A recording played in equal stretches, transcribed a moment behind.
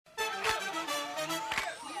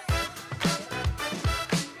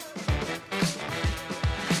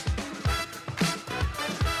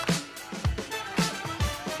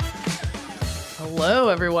Hello,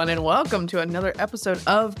 everyone, and welcome to another episode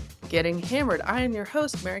of Getting Hammered. I am your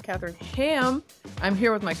host, Mary Catherine Ham. I'm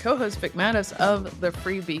here with my co-host, Vic Mattis of The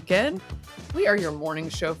Free Beacon. We are your morning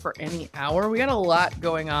show for any hour. We got a lot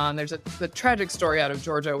going on. There's the tragic story out of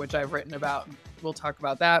Georgia, which I've written about. We'll talk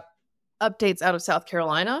about that. Updates out of South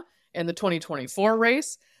Carolina and the 2024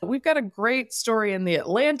 race. We've got a great story in The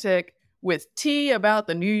Atlantic with tea about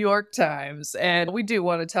the New York Times, and we do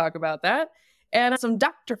want to talk about that. And some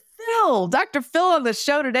Dr. Phil on the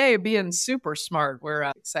show today, being super smart. We're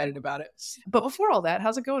excited about it. But before all that,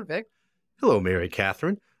 how's it going, Vic? Hello, Mary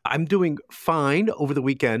Catherine. I'm doing fine. Over the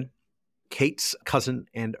weekend, Kate's cousin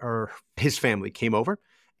and his family came over,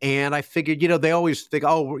 and I figured, they always think,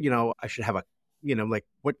 I should have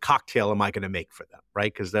what cocktail am I going to make for them,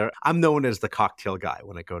 right? Because I'm known as the cocktail guy.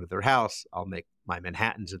 When I go to their house, I'll make my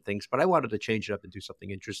Manhattans and things, but I wanted to change it up and do something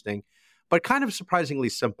interesting, but kind of surprisingly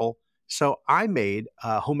simple. So I made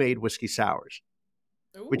homemade whiskey sours,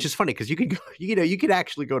 which is funny because you could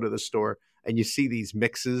actually go to the store and you see these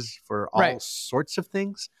mixes for all sorts of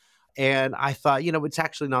things. And I thought, it's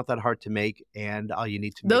actually not that hard to make, and all you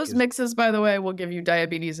need to make those mixes, by the way, will give you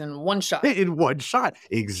diabetes in one shot. In one shot,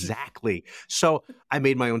 exactly. So I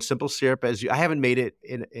made my own simple syrup. I haven't made it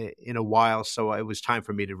in a while, so it was time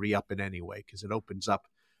for me to re-up it anyway because it opens up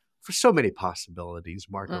for so many possibilities,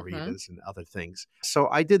 margaritas and other things. So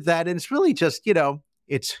I did that, and it's really just,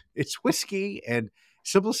 it's whiskey and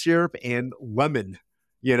simple syrup and lemon,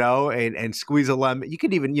 and squeeze a lemon. You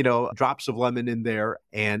can even, drops of lemon in there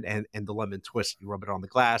and the lemon twist. You rub it on the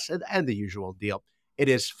glass and the usual deal. It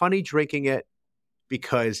is funny drinking it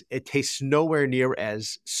because it tastes nowhere near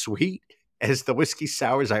as sweet as the whiskey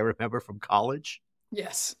sours I remember from college.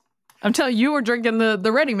 Yes. I'm telling you, were drinking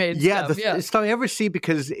the ready-made stuff. The stuff I ever see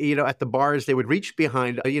because, at the bars, they would reach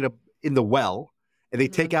behind, in the well, and they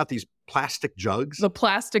take out these plastic jugs. The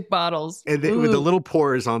plastic bottles. And with the little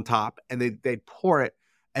pourers on top, and they'd pour it,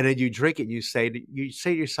 and then you drink it, and you say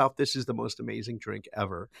to yourself, this is the most amazing drink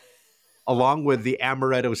ever, along with the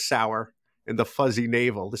amaretto sour and the fuzzy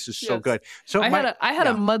navel. This is so good. So I had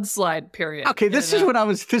a mudslide period. Okay, this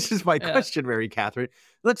is my question, Mary Catherine.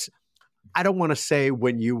 I don't want to say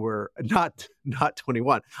when you were not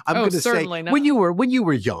 21. I'm going to say not. when you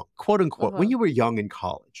were young, quote unquote, when you were young in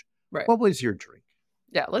college. Right. What was your drink?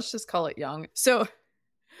 Yeah, let's just call it young. So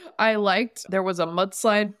there was a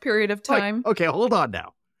mudslide period of time. Okay, hold on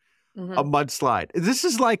now. A mudslide. This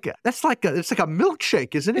is it's like a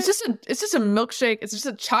milkshake, isn't it? It's just a milkshake. It's just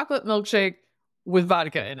a chocolate milkshake with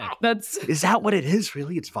vodka in it. Is that what it is?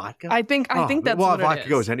 Really, it's vodka. I think that's what it is. Vodka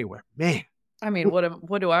goes anywhere, man. I mean,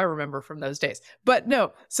 what do I remember from those days? But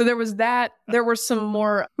no, so there was that. There were some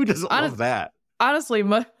more. Who doesn't love that? Honestly,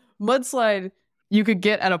 mudslide you could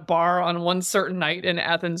get at a bar on one certain night in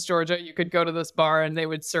Athens, Georgia. You could go to this bar and they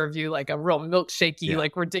would serve you like a real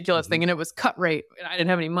milkshakey, ridiculous thing. And it was cut rate. And I didn't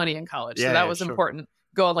have any money in college. So that was important.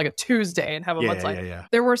 Go on like a Tuesday and have a mudslide. Yeah.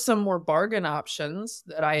 There were some more bargain options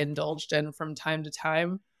that I indulged in from time to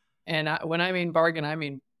time. And when I mean bargain, I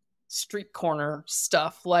mean street corner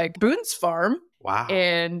stuff like Boone's Farm. Wow.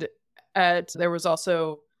 And there was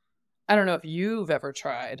also, I don't know if you've ever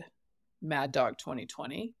tried Mad Dog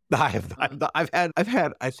 2020. I have. I've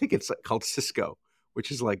had. I think it's called Cisco,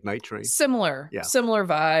 which is like night train. Similar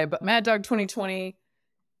vibe. Mad Dog 2020.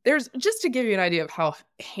 There's, just to give you an idea of how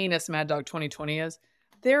heinous Mad Dog 2020 is,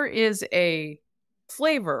 there is a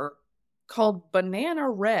flavor called Banana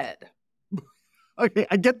Red. Okay,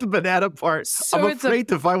 I get the banana part. So I'm afraid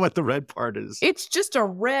to find what the red part is. It's just a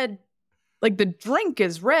red, like the drink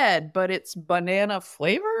is red, but it's banana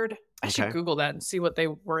flavored. I should Google that and see what they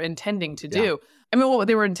were intending to do. I mean, what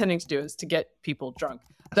they were intending to do is to get people drunk.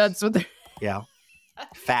 That's what they. Yeah.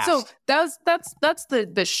 Fast. So that's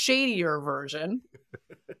the shadier version.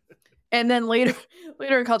 And then later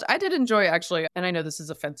in college, I did enjoy actually, and I know this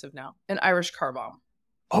is offensive now, an Irish car bomb.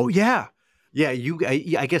 Oh yeah. Yeah,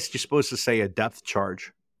 I guess you're supposed to say a depth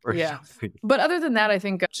charge or something. But other than that, I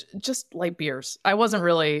think just light beers. I wasn't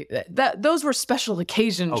really those were special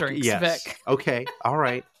occasion drinks, yes. Vic. Okay. All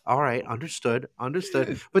right. Understood.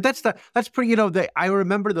 But that's pretty, I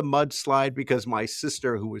remember the mudslide because my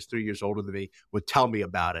sister, who was 3 years older than me, would tell me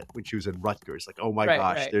about it when she was in Rutgers. Like, oh my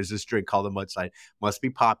gosh, there's this drink called the mudslide. Must be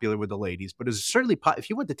popular with the ladies. But it's certainly, if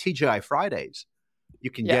you went to TGI Fridays, you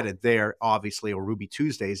can get it there, obviously, or Ruby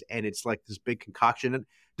Tuesdays, and it's like this big concoction. And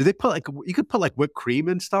do they put you could put whipped cream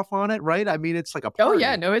and stuff on it, right? I mean, it's like a party. Oh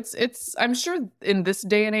yeah, no, it's. I'm sure in this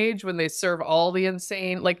day and age when they serve all the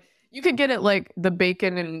insane, you could get it like the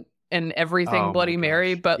bacon and everything Bloody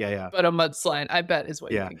Mary, but a mudslide, I bet, is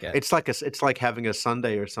what you can get. It's like having a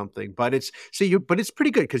sundae or something, but it's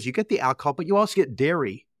pretty good because you get the alcohol, but you also get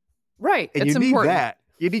dairy Right. And It's you need important. that.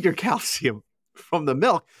 You need your calcium from the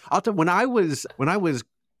milk. I'll tell you, when I was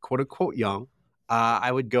quote unquote young,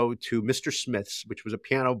 I would go to Mr. Smith's, which was a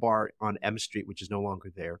piano bar on M Street, which is no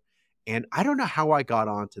longer there. And I don't know how I got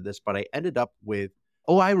onto this, but I ended up with,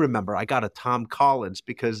 I remember I got a Tom Collins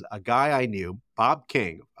because a guy I knew, Bob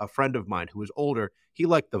King, a friend of mine who was older, he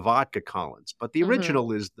liked the vodka Collins, but the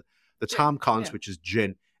original is the Tom Collins, which is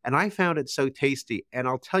gin. And I found it so tasty. And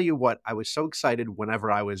I'll tell you what, I was so excited whenever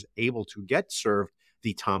I was able to get served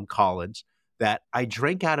the Tom Collins that I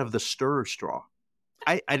drank out of the stir straw.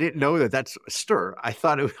 I didn't know that that's a stir. I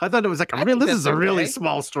thought it was like this is a really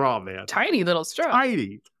small straw, man. Tiny little straw.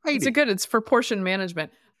 Tiny. It's for portion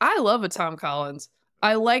management. I love a Tom Collins.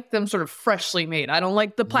 I like them sort of freshly made. I don't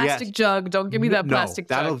like the plastic jug. Don't give me that plastic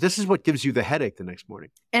jug. This is what gives you the headache the next morning.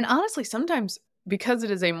 And honestly, sometimes because it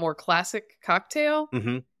is a more classic cocktail,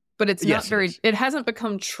 but it's not it hasn't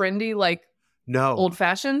become trendy like old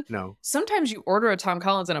fashioned. No. Sometimes you order a Tom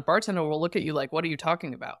Collins and a bartender will look at you like, what are you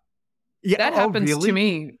talking about? Yeah, that happens to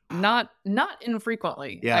me not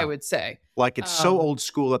infrequently, I would say. Like it's so old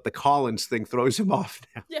school that the Collins thing throws him off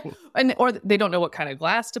now. Yeah. Or they don't know what kind of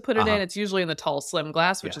glass to put it in. It's usually in the tall, slim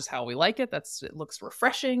glass, which is how we like it. It looks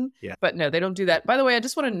refreshing. Yeah. But no, they don't do that. By the way, I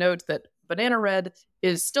just want to note that Banana Red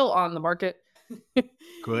is still on the market.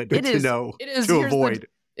 Good to know. It is to avoid.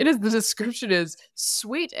 The description is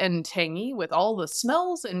sweet and tangy with all the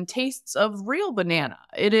smells and tastes of real banana.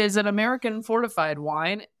 It is an American fortified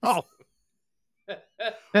wine. Oh.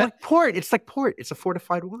 Like port. It's like port. It's a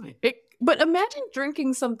fortified wine. But imagine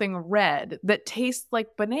drinking something red that tastes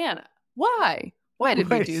like banana. Why? Why did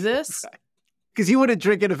we do this? Because you wouldn't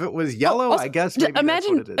drink it if it was yellow, I guess. Maybe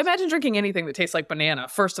imagine, that's what it is. Imagine drinking anything that tastes like banana.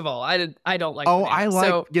 First of all, I don't like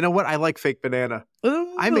banana. You know what? I like fake banana.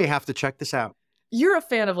 I may have to check this out. You're a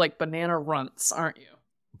fan of like banana runts, aren't you?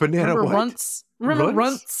 Banana Remember what? Runts? Remember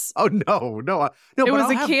Runts? Oh, no. It was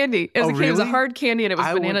a candy. It was a hard candy and it was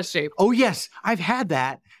banana shaped. Oh, yes. I've had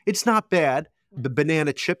that. It's not bad. The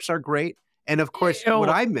banana chips are great. And of course, what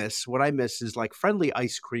I miss is like Friendly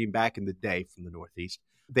ice cream back in the day from the Northeast.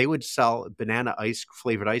 They would sell banana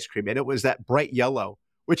flavored ice cream. And it was that bright yellow,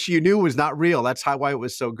 which you knew was not real. That's why it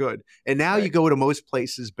was so good. And now you go to most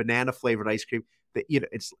places, banana flavored ice cream. That,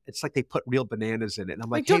 it's like they put real bananas in it. And I'm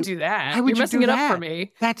like, don't do that. You're messing it up for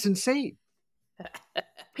me. That's insane.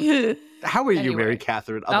 How are you, Mary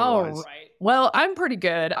Catherine? Otherwise? All right. Well, I'm pretty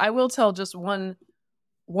good. I will tell just one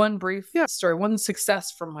brief story, one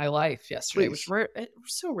success from my life yesterday, which it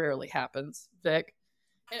so rarely happens, Vic.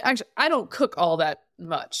 Actually, I don't cook all that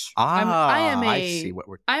much. I'm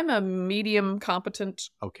a medium competent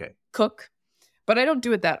cook. But I don't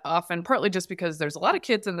do it that often, partly just because there's a lot of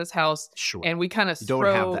kids in this house. Sure. And we kind of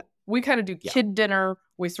do kid dinner.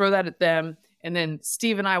 We throw that at them. And then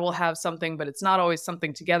Steve and I will have something, but it's not always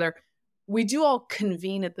something together. We do all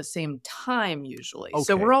convene at the same time usually. Okay.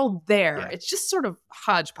 So we're all there. Yeah. It's just sort of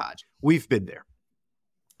hodgepodge. We've been there.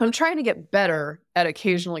 I'm trying to get better at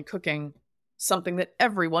occasionally cooking something that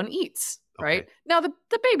everyone eats, right? Now, the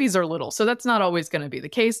babies are little, so that's not always going to be the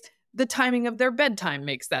case. The timing of their bedtime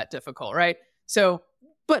makes that difficult, right? So,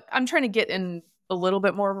 but I'm trying to get in a little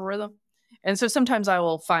bit more of a rhythm. And so sometimes I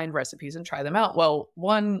will find recipes and try them out. Well,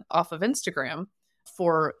 one off of Instagram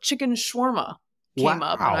for chicken shawarma came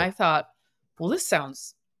up and I thought, well, this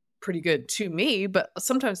sounds pretty good to me, but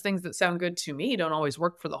sometimes things that sound good to me don't always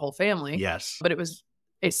work for the whole family. Yes. But it was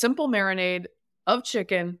a simple marinade of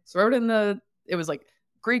chicken, throw it it was like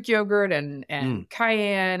Greek yogurt and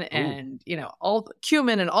cayenne and, all the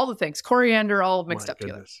cumin and all the things, coriander, all mixed up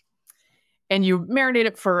together. And you marinate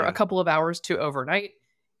it for a couple of hours to overnight.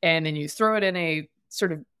 And then you throw it in a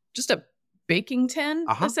sort of just a baking tin,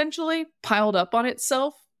 essentially, piled up on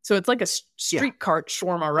itself. So it's like a street cart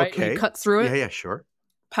shawarma, right? Okay. You cut through it. Yeah, sure.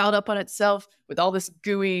 Piled up on itself with all this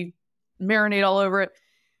gooey marinade all over it.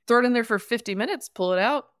 Throw it in there for 50 minutes, pull it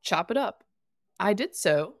out, chop it up. I did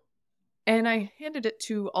so. And I handed it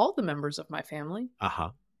to all the members of my family.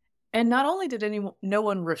 And not only did no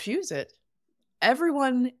one refuse it,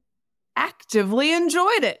 everyone actively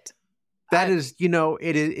enjoyed it. That is,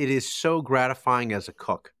 it is so gratifying as a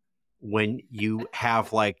cook when you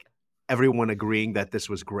have like everyone agreeing that this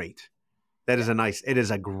was great. It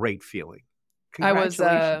is a great feeling.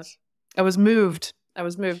 Congratulations. I was moved.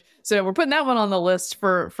 So we're putting that one on the list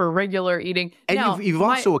for regular eating. And now,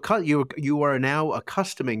 you are now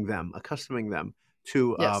accustoming them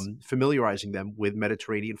to familiarizing them with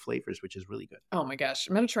Mediterranean flavors, which is really good. Oh my gosh,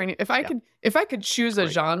 Mediterranean! If I could choose a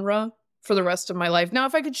genre for the rest of my life, now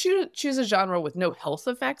if I could choose a genre with no health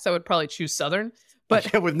effects, I would probably choose Southern.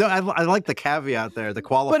 But I like the caveat there, the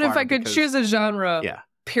qualifier. But if I could choose a genre,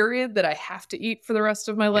 period, that I have to eat for the rest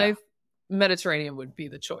of my life, Mediterranean would be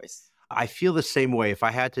the choice. I feel the same way. If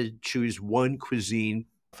I had to choose one cuisine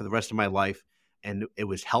for the rest of my life and it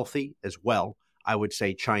was healthy as well, I would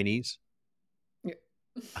say Chinese. Yeah.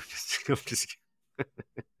 I'm just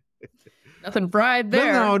Nothing fried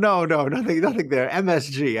there. No, nothing there.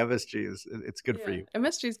 MSG is it's good for you.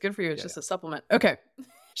 MSG is good for you. It's just a supplement. Okay.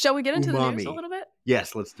 Shall we get into the news a little bit?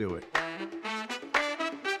 Yes, let's do it.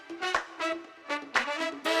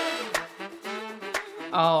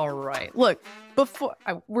 All right. Look,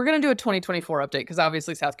 we're going to do a 2024 update because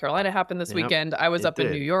obviously South Carolina happened this weekend. I was up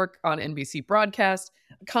in New York on NBC broadcast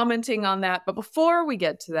commenting on that. But before we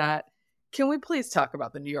get to that, can we please talk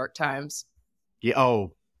about the New York Times? Yeah.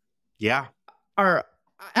 Oh, yeah. I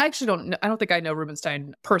actually I don't think I know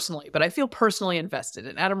Rubenstein personally, but I feel personally invested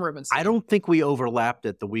in Adam Rubenstein. I don't think we overlapped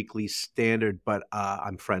at the Weekly Standard, but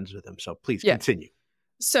I'm friends with him. So please continue.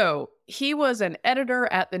 So he was an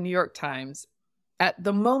editor at the New York Times at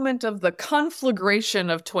the moment of the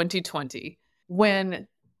conflagration of 2020, when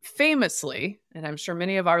famously, and I'm sure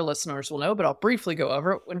many of our listeners will know, but I'll briefly go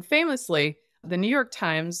over it, when famously the New York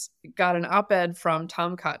Times got an op-ed from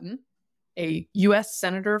Tom Cotton, a U.S.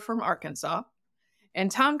 Senator from Arkansas.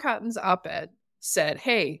 And Tom Cotton's op-ed said,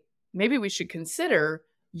 hey, maybe we should consider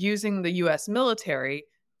using the U.S. military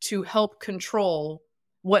to help control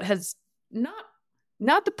what has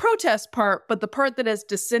not the protest part, but the part that has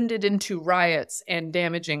descended into riots and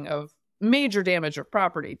major damage of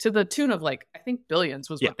property to the tune of I think billions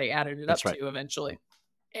was what they added it up to eventually.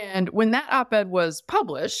 And when that op-ed was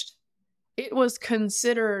published, it was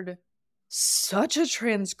considered such a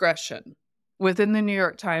transgression within the New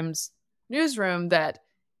York Times newsroom that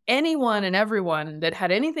anyone and everyone that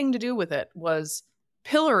had anything to do with it was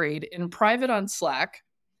pilloried in private on Slack,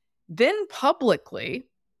 then publicly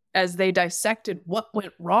as they dissected what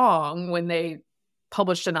went wrong when they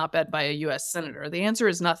published an op-ed by a U.S. senator. The answer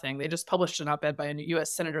is nothing. They just published an op-ed by a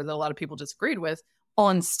U.S. senator that a lot of people disagreed with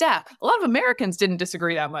on staff. A lot of Americans didn't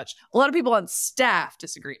disagree that much. A lot of people on staff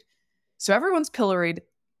disagreed. So everyone's pilloried.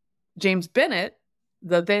 James Bennett,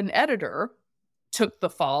 the then editor, took the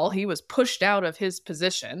fall. He was pushed out of his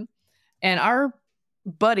position. And our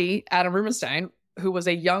buddy, Adam Rubenstein, who was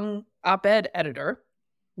a young op-ed editor,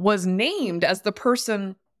 was named as the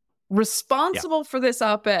person responsible for this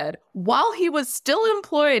op-ed while he was still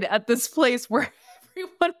employed at this place where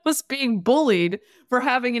everyone was being bullied for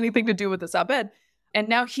having anything to do with this op-ed. And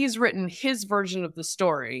now he's written his version of the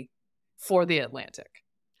story for The Atlantic.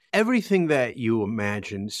 Everything that you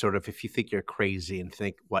imagine, sort of, if you think you're crazy and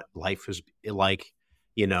think what life is like,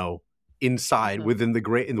 inside within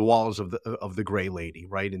in the walls of the Gray Lady,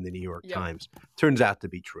 right, in the New York Times, turns out to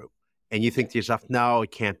be true. And you think to yourself, no,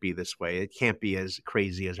 it can't be this way. It can't be as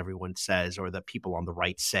crazy as everyone says or the people on the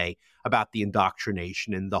right say about the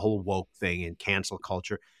indoctrination and the whole woke thing and cancel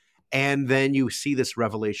culture. And then you see this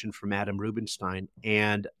revelation from Adam Rubenstein.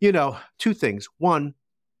 And, two things. One,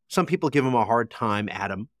 some people give him a hard time,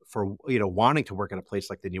 Adam, for, wanting to work in a place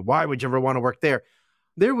like the New. Why would you ever want to work there?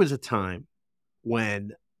 There was a time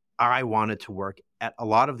when I wanted to work at a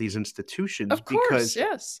lot of these institutions because,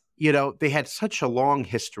 they had such a long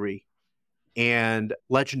history and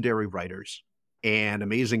legendary writers and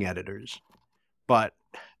amazing editors. But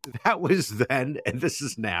that was then, and this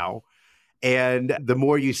is now. And the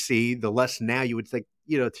more you see, the less now you would think,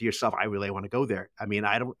 to yourself, I really want to go there. I mean,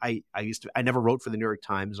 I never wrote for the New York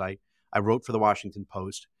Times. I wrote for the Washington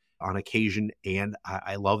Post on occasion, and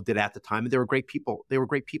I loved it at the time. And there were great people. There were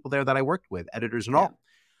great people there that I worked with, editors and all.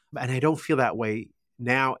 And I don't feel that way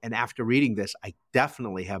now. And after reading this, I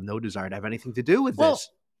definitely have no desire to have anything to do with this.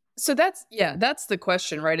 So that's the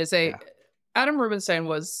question, right? Adam Rubenstein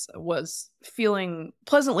was feeling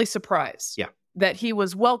pleasantly surprised that he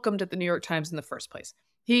was welcomed at the New York Times in the first place.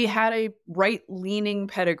 He had a right-leaning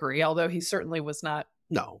pedigree, although he certainly was not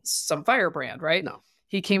some firebrand, right? No.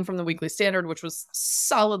 He came from the Weekly Standard, which was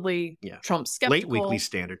solidly Trump skeptical. Late Weekly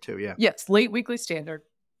Standard, too, Yes, late Weekly Standard.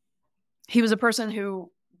 He was a person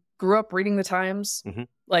who grew up reading the Times,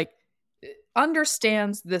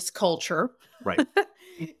 understands this culture. Right.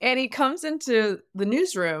 And he comes into the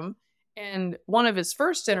newsroom, and one of his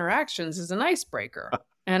first interactions is an icebreaker.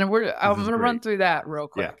 And I'm going to run through that real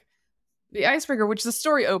quick. Yeah. The icebreaker, which the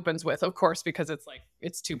story opens with, of course, because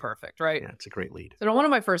it's too perfect, right? Yeah, it's a great lead. So on one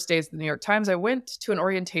of my first days at the New York Times, I went to an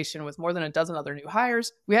orientation with more than a dozen other new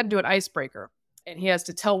hires. We had to do an icebreaker, and he has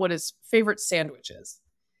to tell what his favorite sandwich is.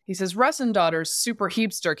 He says, Russ and Daughter's Super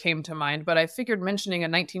Heapster came to mind, but I figured mentioning a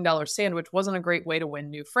 $19 sandwich wasn't a great way to win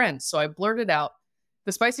new friends. So I blurted out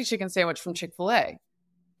the spicy chicken sandwich from Chik-Fil-A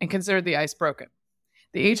and considered the ice broken.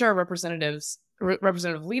 The HR representative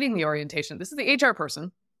leading the orientation, this is the HR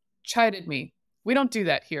person, chided me We don't do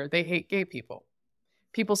that here. They hate gay people.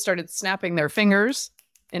 People started snapping their fingers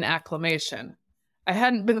in acclamation. I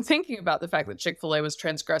hadn't been thinking about the fact that Chick-fil-A was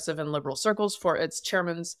transgressive in liberal circles for its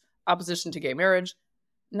chairman's opposition to gay marriage.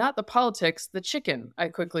 Not the politics, the chicken, I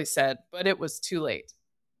quickly said, but it was too late.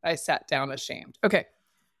 I sat down ashamed. Okay,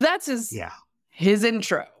 that's his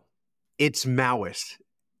intro. It's Maoist.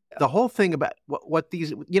 The whole thing about what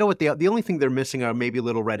these, the only thing they're missing are maybe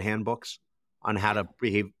little red handbooks on how to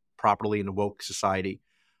behave properly in a woke society.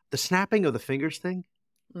 The snapping of the fingers thing.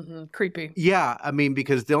 Mm-hmm. Creepy. Yeah, I mean,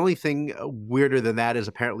 because the only thing weirder than that is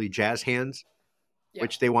apparently jazz hands,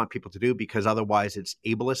 which they want people to do because otherwise it's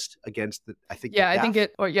ableist against the, I think. Yeah, I think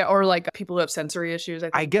it, or like people who have sensory issues.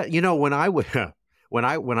 I think. When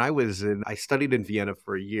I studied in Vienna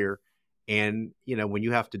for a year, and when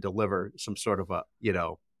you have to deliver some sort of a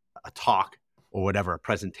talk or whatever, a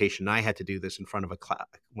presentation, I had to do this in front of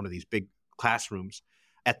one of these big classrooms.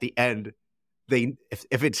 At the end,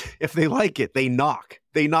 if they like it, they knock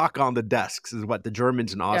on the desks, is what the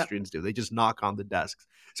Germans and Austrians do. They just knock on the desks.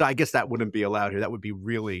 So I guess that wouldn't be allowed here. That would be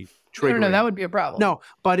really triggering. No, that would be a problem. No,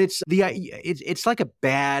 but it's like a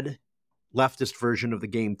bad leftist version of the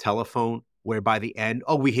game Telephone, where by the end,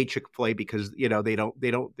 we hate Chick-fil-A because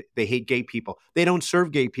they hate gay people. They don't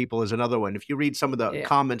serve gay people is another one. If you read some of the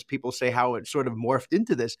comments, people say how it sort of morphed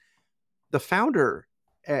into this. The founder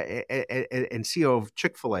and CEO of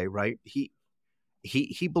Chick-fil-A, right?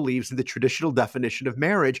 He believes in the traditional definition of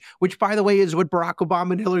marriage, which, by the way, is what Barack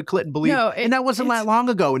Obama and Hillary Clinton believe. And that wasn't that long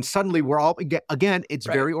ago. And suddenly we're all, again, it's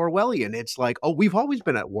very Orwellian. It's like, we've always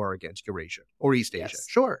been at war against Eurasia or East Asia.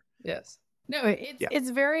 Sure. Yes. No, it's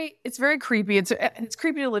very creepy. It's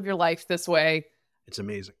creepy to live your life this way. It's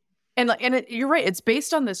amazing. And you're right. It's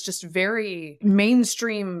based on this just very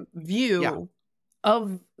mainstream view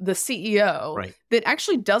of the CEO that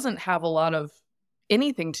actually doesn't have a lot of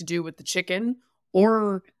anything to do with the chicken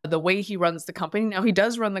or the way he runs the company. Now, he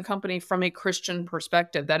does run the company from a Christian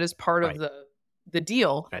perspective. That is part of the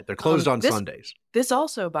deal. Right. They're closed on Sundays. This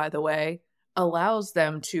also, by the way, allows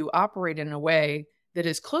them to operate in a way that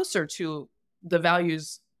is closer to the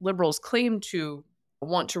values liberals claim to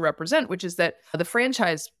want to represent, which is that the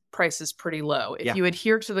franchise price is pretty low. If you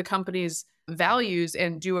adhere to the company's values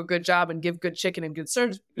and do a good job and give good chicken and good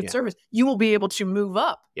service, you will be able to move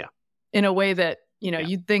up in a way that,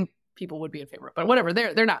 you'd think people would be in favor of. But whatever,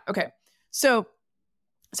 they're not. Okay. So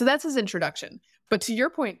that's his introduction. But to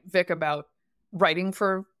your point, Vic, about writing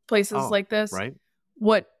for places like this,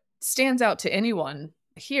 what stands out to anyone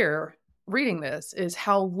here reading this is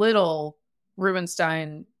how little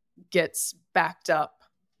Rubenstein gets backed up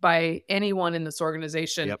by anyone in this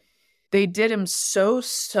organization. Yep. They did him so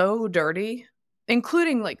dirty,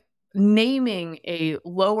 including like naming a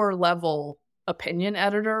lower level opinion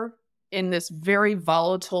editor in this very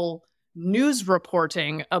volatile news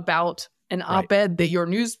reporting about an op-ed that your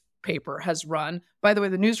newspaper has run. By the way,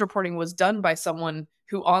 the news reporting was done by someone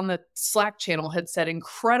who on the Slack channel had said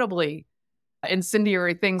incredibly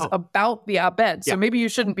incendiary things about the op-ed. So maybe you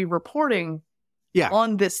shouldn't be reporting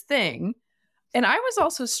on this thing. And I was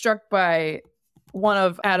also struck by one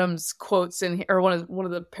of Adam's quotes in here, or one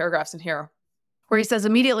of the paragraphs in here, where he says,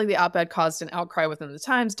 immediately the op-ed caused an outcry within the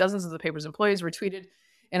Times. Dozens of the paper's employees retweeted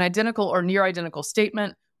an identical or near identical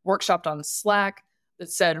statement workshopped on Slack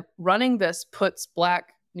that said, running this puts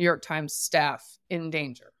Black New York Times staff in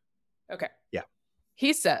danger. Okay. Yeah.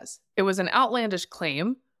 He says, it was an outlandish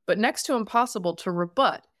claim, but next to impossible to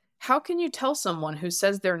rebut. How can you tell someone who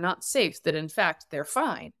says they're not safe that in fact they're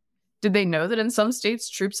fine? Did they know that in some states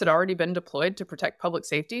troops had already been deployed to protect public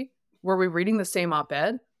safety? Were we reading the same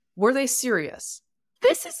op-ed? Were they serious?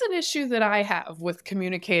 This is an issue that I have with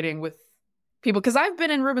communicating with people, because I've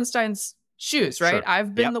been in Rubenstein's shoes, right? Sure.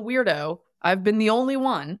 I've been the weirdo. I've been the only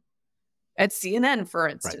one at CNN, for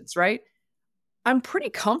instance, right? I'm pretty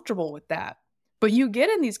comfortable with that. But you get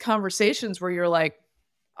in these conversations where you're like,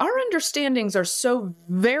 our understandings are so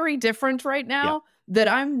very different right now that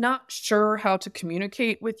I'm not sure how to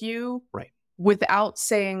communicate with you without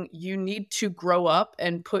saying you need to grow up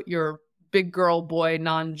and put your big girl boy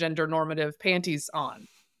non-gender normative panties on.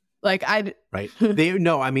 Like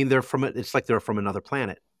they're from it's like they're from another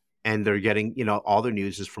planet, and they're getting, all their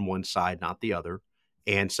news is from one side, not the other.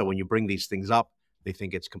 And so when you bring these things up, they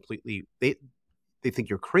think it's completely, they think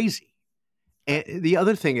you're crazy. And the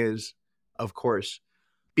other thing is, of course,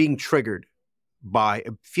 being triggered by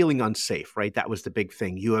feeling unsafe, right? That was the big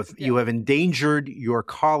thing. You have endangered your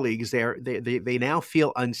colleagues. They now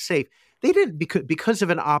feel unsafe. They didn't because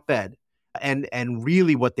of an op-ed. And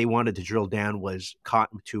really what they wanted to drill down was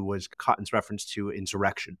Cotton's reference to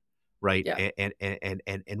insurrection, right? Yeah.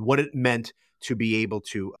 And what it meant to be able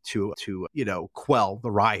to quell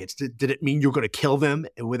the riots. Did it mean you're going to kill them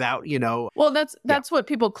without, Well, that's what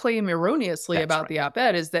people claim erroneously That's about right. the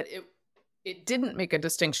op-ed is that it didn't make a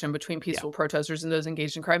distinction between peaceful protesters and those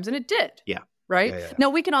engaged in crimes, and it did. Yeah. Right? Yeah. Now,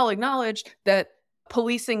 we can all acknowledge that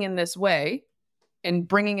policing in this way and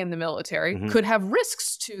bringing in the military could have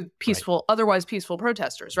risks to otherwise peaceful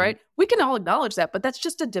protesters, right? We can all acknowledge that, but that's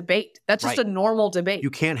just a debate. That's just a normal debate.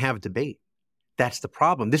 You can't have debate. That's the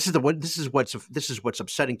problem. This is what's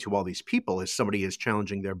upsetting to all these people is somebody is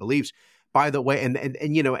challenging their beliefs. By the way,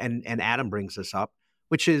 and Adam brings this up,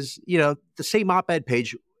 which is, the same op-ed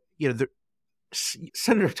page,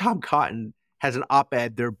 Senator Tom Cotton has an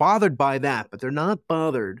op-ed. They're bothered by that, but they're not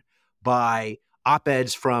bothered by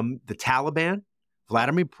op-eds from the Taliban,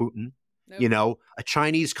 Vladimir Putin, a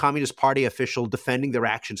Chinese Communist Party official defending their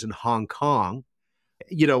actions in Hong Kong,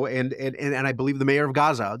 and I believe the mayor of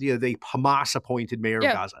Gaza, the Hamas appointed mayor of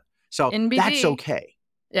Gaza. So NBD. That's okay.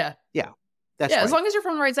 Yeah. That's right. As long as you're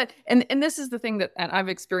from the right side. And this is the thing that, and I've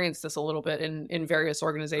experienced this a little bit in various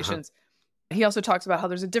organizations. He also talks about how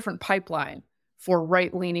there's a different pipeline for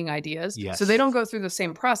right-leaning ideas. Yes. So they don't go through the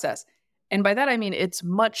same process. And by that, I mean, it's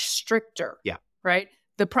much stricter. Yeah. Right?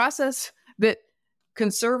 The process that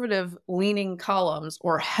conservative-leaning columns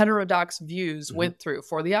or heterodox views went through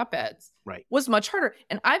for the op-eds was much harder.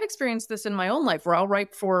 And I've experienced this in my own life where I'll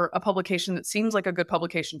write for a publication that seems like a good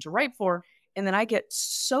publication to write for, and then I get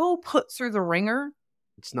so put through the ringer.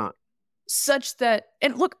 It's not. Such that,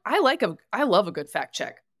 and look, I love a good fact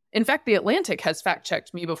check. In fact, The Atlantic has fact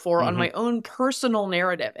checked me before on my own personal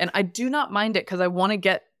narrative, and I do not mind it because I want to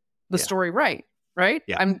get the story right?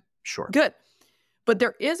 Yeah, I'm sure. Good. But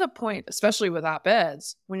there is a point, especially with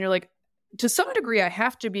op-eds, when you're like, to some degree, I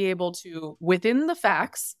have to be able to, within the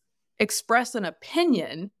facts, express an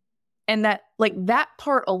opinion, and that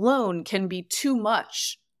part alone can be too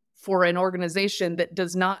much for an organization that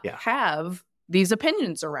does not have these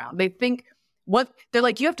opinions around. They think they're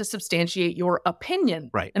like, you have to substantiate your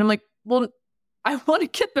opinion. Right. And I'm like, well, I want to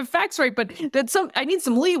get the facts right, but I need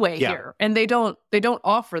some leeway here. And they don't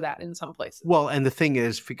offer that in some places. Well, and the thing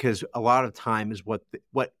is, because a lot of times what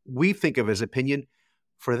we think of as opinion,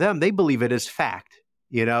 for them, they believe it is fact.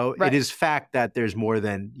 It is fact that there's more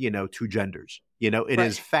than, two genders. It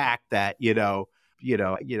is fact that,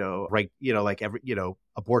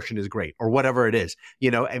 abortion is great or whatever it is.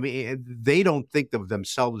 I mean, they don't think of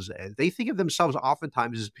themselves, they think of themselves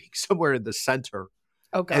oftentimes as being somewhere in the center.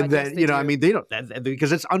 Oh, God. And then, I mean, they don't,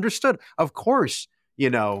 because it's understood. Of course,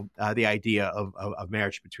 the idea of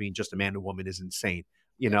marriage between just a man and woman is insane,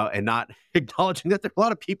 and not acknowledging that there are a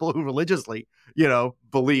lot of people who religiously,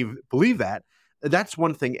 believe that. That's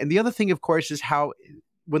one thing. And the other thing, of course, is how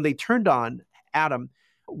when they turned on Adam,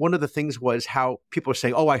 one of the things was how people are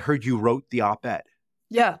saying, oh, I heard you wrote the op-ed.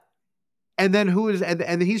 Yeah. And then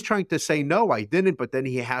and he's trying to say, no, I didn't. But then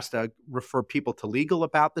he has to refer people to legal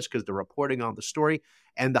about this because they're reporting on the story.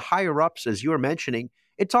 And the higher ups, as you were mentioning,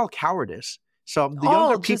 it's all cowardice. So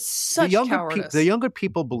the younger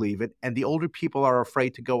people believe it, and the older people are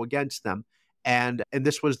afraid to go against them. And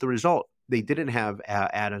this was the result. They didn't have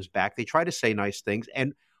Adam's back. They tried to say nice things.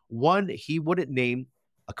 And he wouldn't name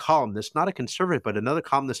a columnist, not a conservative, but another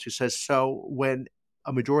columnist who says, so when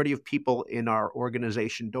a majority of people in our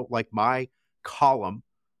organization don't like my column,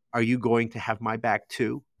 are you going to have my back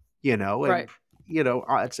too? And,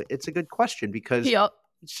 it's a good question because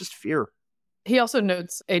it's just fear. He also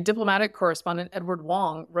notes a diplomatic correspondent, Edward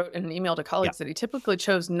Wong, wrote in an email to colleagues that he typically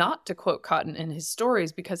chose not to quote Cotton in his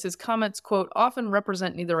stories because his comments, quote, often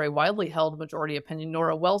represent neither a widely held majority opinion nor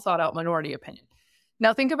a well thought out minority opinion.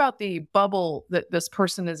 Now think about the bubble that this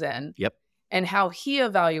person is in. Yep. And how he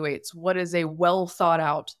evaluates what is a well thought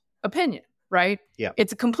out opinion, right? Yeah.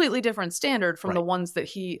 It's a completely different standard from the ones that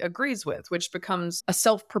he agrees with, which becomes a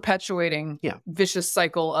self-perpetuating vicious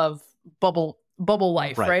cycle of bubble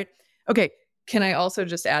life, right? Okay. Can I also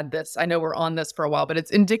just add this? I know we're on this for a while, but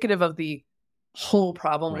it's indicative of the whole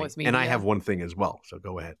problem with media. And I have one thing as well, so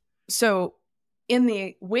go ahead. So in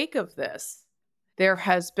the wake of this, there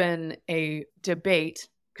has been a debate,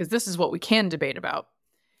 because this is what we can debate about.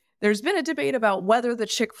 There's been a debate about whether the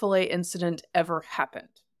Chick-fil-A incident ever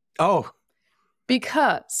happened. Oh.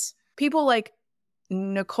 Because people like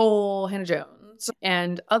Nicole Hannah-Jones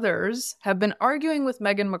and others have been arguing with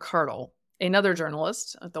Megan McArdle, another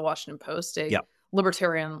journalist at the Washington Post, a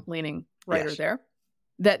libertarian-leaning writer there,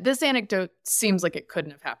 that this anecdote seems like it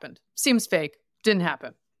couldn't have happened. Seems fake. Didn't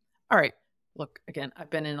happen. All right. Look, again, I've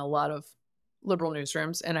been in a lot of liberal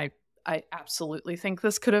newsrooms, and I absolutely think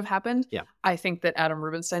this could have happened. Yeah. I think that Adam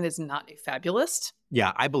Rubenstein is not a fabulist.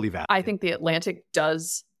 Yeah, I believe that. I think The Atlantic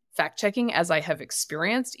does fact checking as I have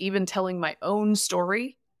experienced, even telling my own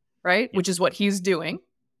story, right? Which is what he's doing.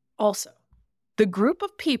 Also, the group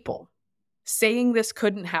of people saying this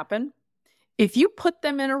couldn't happen, if you put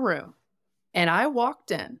them in a room and I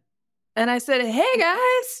walked in and I said, hey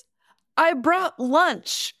guys, I brought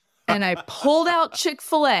lunch and I pulled out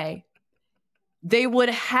Chick-Fil-A, they would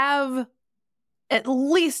have at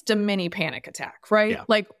least a mini panic attack, right? Yeah.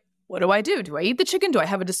 Like, what do I do? Do I eat the chicken? Do I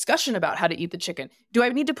have a discussion about how to eat the chicken? Do I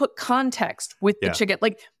need to put context with the chicken?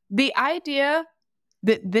 Like, the idea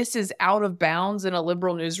that this is out of bounds in a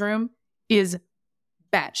liberal newsroom is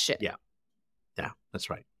batshit. Yeah. Yeah, that's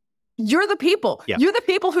right. You're the people. Yeah. You're the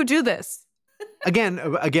people who do this. Again,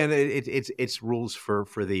 it's rules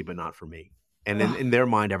for thee, but not for me. And in their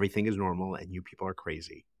mind, everything is normal, and you people are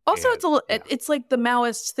crazy. Also, And, it's like the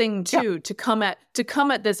Maoist thing too, to come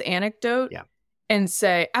at this anecdote and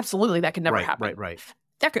say, absolutely, that could never happen. Right.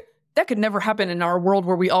 That could never happen in our world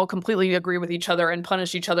where we all completely agree with each other and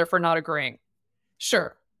punish each other for not agreeing.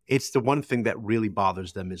 Sure. It's the one thing that really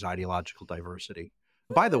bothers them is ideological diversity.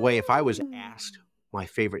 By the way, if I was asked my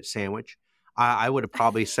favorite sandwich, I would have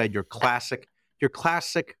probably said your classic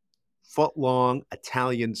foot-long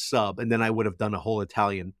Italian sub, and then I would have done a whole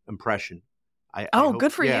Italian impression. I hope,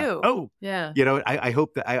 good for you. Oh, yeah. You know, I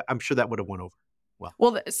hope that I'm sure that would have went over well.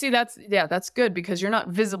 Well, see, that's good because you're not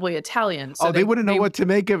visibly Italian. So they wouldn't know what to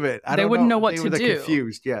make of it. They wouldn't know what to do. They were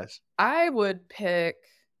confused. Yes. I would pick.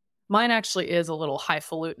 Mine actually is a little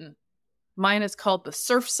highfalutin. Mine is called the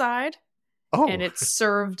Surfside. Oh. And it's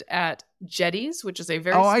served at Jetty's, which is a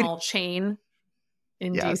very small chain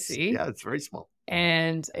in DC. Yeah, it's very small.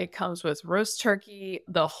 And it comes with roast turkey,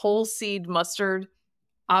 the whole seed mustard,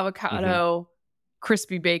 avocado,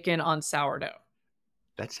 crispy bacon on sourdough.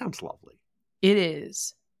 That sounds lovely. It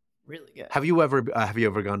is really good. Have you ever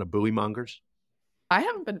gone to Bowie Mongers? I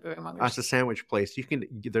haven't been to Bowie Mongers. That's a sandwich place. You can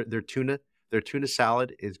their tuna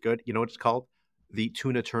salad is good. You know what it's called? The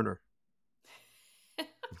Tuna Turner.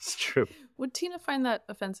 It's true. Would Tina find that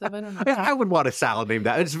offensive? I don't know. I would want a salad named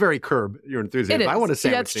that. It's very curb your enthusiasm. I want a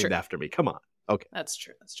sandwich named after me. Come on. Okay. That's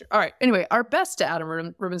true. All right. Anyway, our best to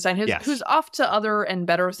Adam Rubenstein, who's off to other and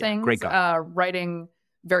better things. Great guy. Writing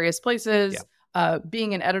various places,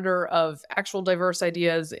 being an editor of actual diverse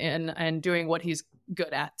ideas and doing what he's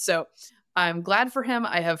good at. So I'm glad for him.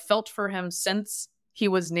 I have felt for him since he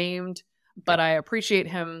was named, but I appreciate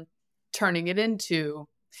him turning it into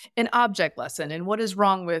an object lesson and what is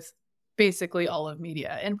wrong with basically all of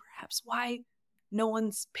media and perhaps why no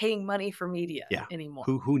one's paying money for media anymore.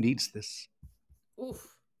 Who needs this?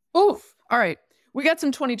 Oof. All right. We got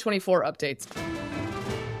some 2024 updates.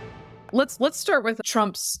 Let's start with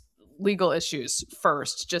Trump's legal issues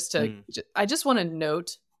first. I just want to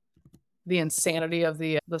note the insanity of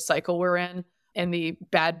the cycle we're in and the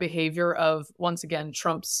bad behavior of, once again,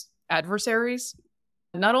 Trump's adversaries.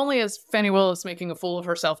 Not only is Fani Willis making a fool of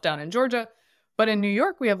herself down in Georgia, but in New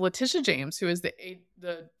York, we have Letitia James, who is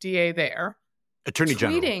the DA there. Attorney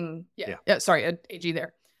General. AG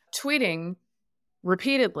there. Tweeting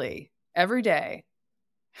repeatedly every day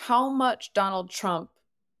how much Donald Trump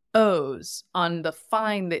owes on the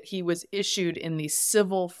fine that he was issued in the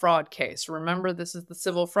civil fraud case. Remember, this is the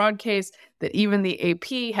civil fraud case that even the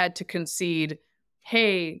AP had to concede,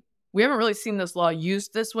 hey, we haven't really seen this law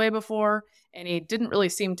used this way before, and he didn't really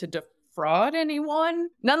seem to defraud anyone.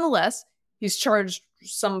 Nonetheless, he's charged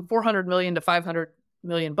some $400 million to $500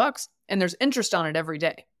 million bucks, and there's interest on it every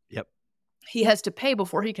day. Yep. He has to pay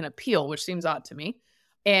before he can appeal, which seems odd to me.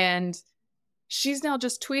 And she's now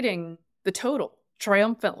just tweeting the total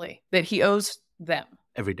triumphantly that he owes them.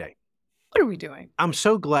 Every day. What are we doing? I'm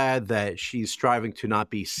so glad that she's striving to not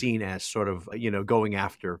be seen as sort of, going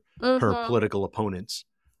after her political opponents.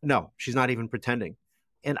 No, she's not even pretending.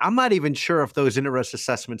 And I'm not even sure if those interest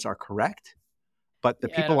assessments are correct, but the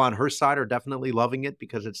people on her side are definitely loving it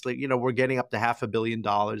because it's like, we're getting up to $500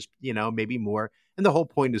 million, maybe more. And the whole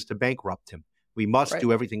point is to bankrupt him. We must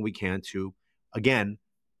do everything we can to, again,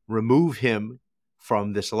 remove him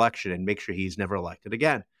from this election and make sure he's never elected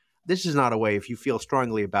again. This is not a way, if you feel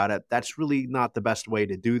strongly about it, that's really not the best way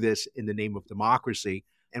to do this in the name of democracy.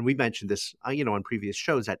 And we mentioned this, on previous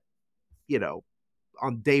shows that,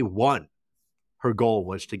 on day one, her goal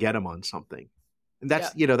was to get him on something. And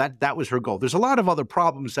that's, that was her goal. There's a lot of other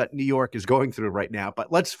problems that New York is going through right now,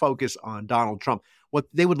 but let's focus on Donald Trump. What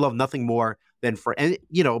they would love nothing more than for,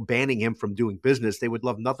 banning him from doing business. They would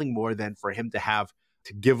love nothing more than for him to have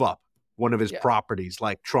to give up one of his properties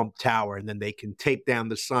like Trump Tower, and then they can take down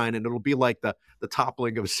the sign and it'll be like the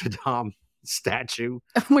toppling of Saddam statue.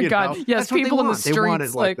 Oh my God. Yes, people in the streets. They want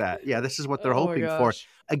it like that. Yeah, this is what they're hoping for.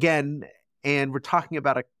 Again, And we're talking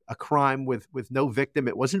about a crime with no victim.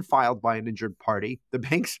 It wasn't filed by an injured party. The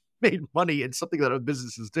banks made money in something that other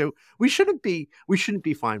businesses do. We shouldn't be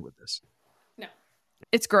fine with this. No.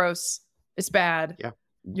 It's gross. It's bad. Yeah.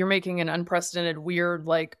 You're making an unprecedented, weird,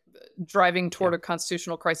 like driving toward a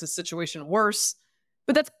constitutional crisis situation worse.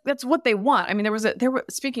 But that's what they want. I mean,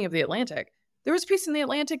 speaking of the Atlantic, there was a piece in the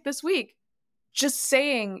Atlantic this week just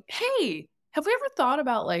saying, hey, have we ever thought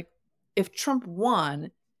about like if Trump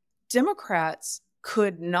won, Democrats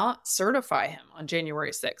could not certify him on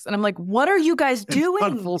January 6th. And I'm like, what are you guys doing?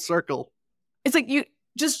 On full circle. It's like you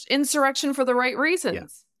just insurrection for the right reasons.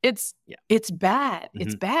 Yeah. It's bad. Mm-hmm.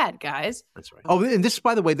 It's bad, guys. That's right. Oh, and this,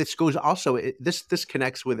 by the way, this goes also, this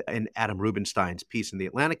connects with an Adam Rubenstein's piece in The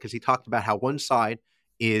Atlantic, because he talked about how one side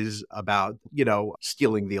is about,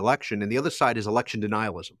 stealing the election and the other side is election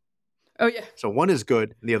denialism. Oh, yeah. So one is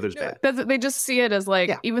good and the other is bad. They just see it as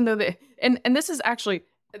like, even though and this is actually,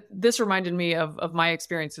 this reminded me of my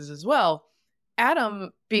experiences as well.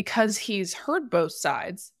 Adam, because he's heard both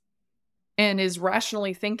sides and is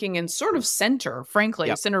rationally thinking in sort of center,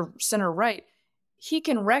 frankly, center right, he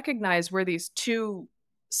can recognize where these two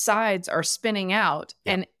sides are spinning out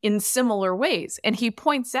and in similar ways. And he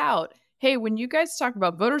points out, hey, when you guys talk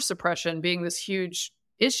about voter suppression being this huge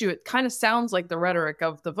issue, it kind of sounds like the rhetoric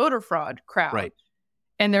of the voter fraud crowd. Right.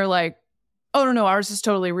 And they're like, oh, no, ours is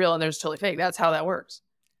totally real and theirs is totally fake. That's how that works.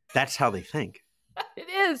 That's how they think. It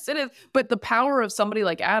is. But the power of somebody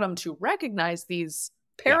like Adam to recognize these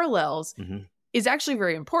parallels is actually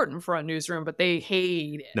very important for a newsroom, but they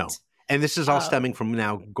hate it. No. And this is all stemming from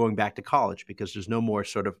now going back to college, because there's no more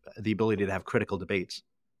sort of the ability to have critical debates.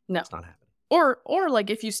 No. It's not happening. Or like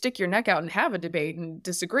if you stick your neck out and have a debate and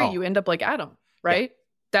disagree, you end up like Adam, right?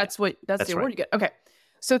 Yeah. That's the award you get. Okay.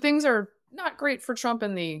 So things are not great for Trump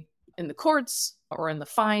in the courts or in the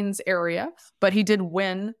fines area, but he did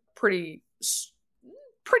win pretty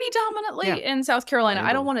dominantly in South Carolina.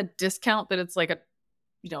 I don't want to discount that it's like a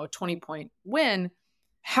 20-point win.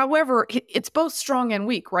 However, it's both strong and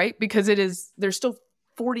weak, right? Because there's still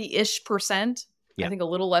 40-ish%, I think a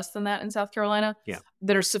little less than that in South Carolina,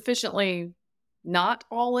 that are sufficiently not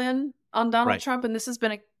all in on Donald Trump. And this has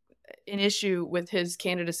been an issue with his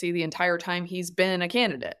candidacy the entire time he's been a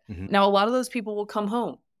candidate. Mm-hmm. Now, a lot of those people will come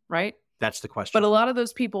home, right? That's the question. But a lot of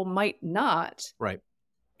those people might not. Right.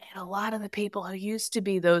 And a lot of the people who used to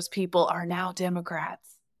be those people are now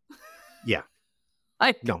Democrats. Yeah.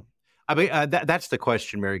 No. I mean, that's the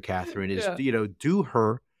question, Mary Catherine, is, do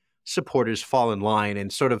her supporters fall in line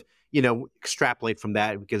and sort of, extrapolate from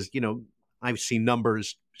that? Because, I've seen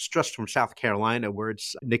numbers just from South Carolina where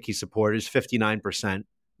it's Nikki supporters, 59%,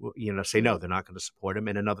 say no, they're not going to support him.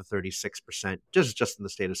 And another 36% just in the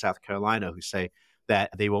state of South Carolina who say that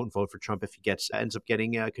they won't vote for Trump if he ends up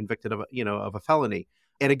getting convicted of a felony.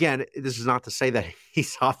 And again, this is not to say that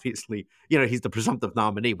he's obviously, he's the presumptive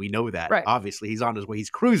nominee. We know that. Right. Obviously, he's on his way.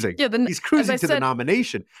 He's cruising. Yeah, he's cruising to the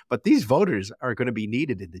nomination. But these voters are going to be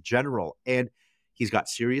needed in the general. And he's got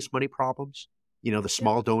serious money problems. The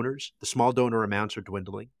small donors, the small donor amounts are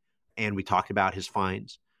dwindling. And we talked about his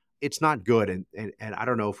fines. It's not good. And I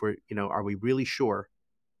don't know if we're, are we really sure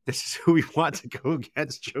this is who we want to go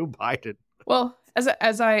against Joe Biden? Well,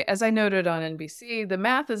 as I noted on NBC, the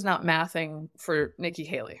math is not mathing for Nikki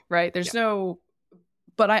Haley, right? There's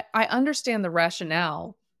but I understand the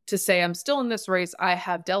rationale to say I'm still in this race. I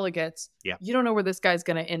have delegates. Yeah. You don't know where this guy's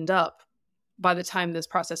going to end up by the time this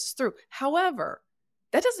process is through. However,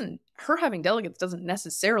 her having delegates doesn't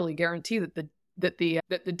necessarily guarantee that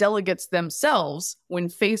the delegates themselves, when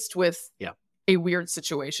faced with a weird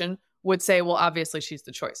situation, would say, well, obviously she's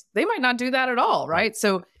the choice. They might not do that at all, right?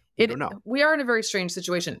 So we are in a very strange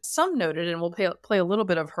situation. Some noted, and we'll play a little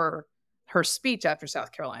bit of her speech after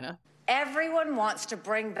South Carolina. Everyone wants to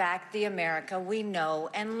bring back the America we know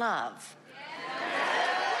and love.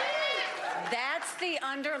 That's the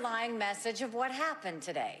underlying message of what happened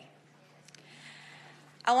today.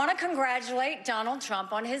 I want to congratulate Donald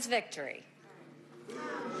Trump on his victory.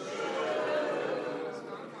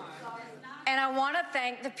 And I want to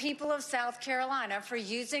thank the people of South Carolina for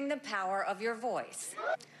using the power of your voice.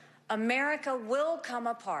 America will come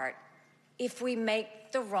apart if we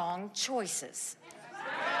make the wrong choices.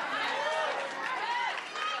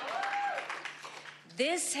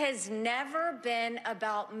 This has never been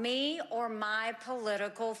about me or my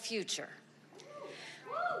political future.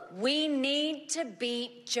 We need to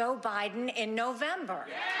beat Joe Biden in November.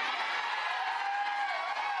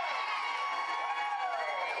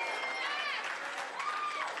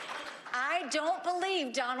 I don't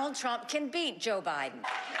believe Donald Trump can beat Joe Biden.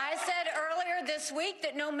 I said earlier this week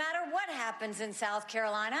that no matter what happens in South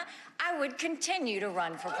Carolina, I would continue to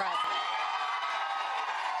run for president.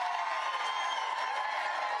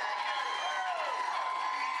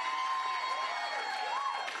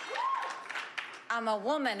 I'm a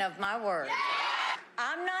woman of my word.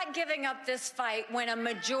 I'm not giving up this fight when a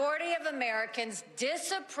majority of Americans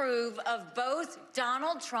disapprove of both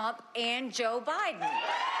Donald Trump and Joe Biden.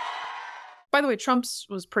 By the way, Trump's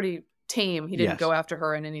was pretty tame. He didn't Yes. go after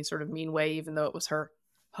her in any sort of mean way, even though it was her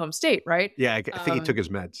home state, right? Yeah, I think he took his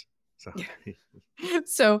meds. So.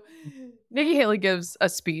 So Nikki Haley gives a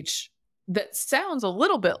speech that sounds a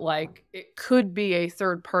little bit like it could be a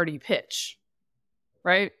third-party pitch,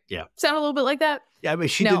 right? Yeah. Sound a little bit like that? Yeah, I mean,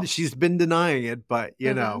 No. she's been denying it, but,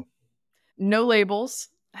 you know. No Labels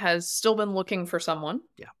has still been looking for someone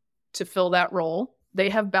to fill that role. They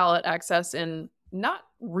have ballot access in not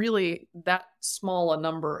really that small a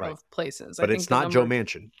number of places. But it's not Joe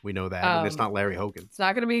Manchin. We know that. And it's not Larry Hogan. It's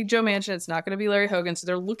not going to be Joe Manchin. It's not going to be Larry Hogan. So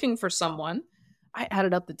they're looking for someone. I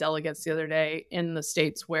added up the delegates the other day in the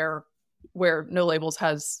states where No Labels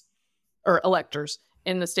has, or electors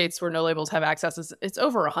in the states where No Labels have access. It's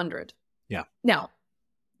over 100. Yeah. Now,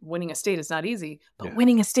 winning a state is not easy, but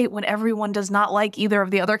winning a state when everyone does not like either of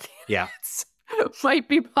the other candidates might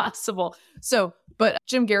be possible. So, but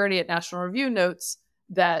Jim Garrity at National Review notes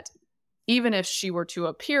that even if she were to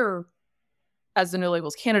appear as the No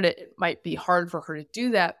Labels candidate, it might be hard for her to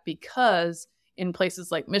do that because in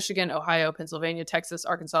places like Michigan, Ohio, Pennsylvania, Texas,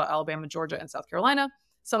 Arkansas, Alabama, Georgia, and South Carolina,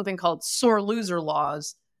 something called sore loser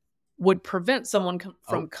laws would prevent someone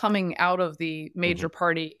from coming out of the major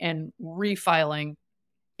party and refiling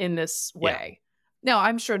in this way. Now,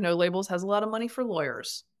 I'm sure No Labels has a lot of money for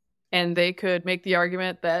lawyers, and they could make the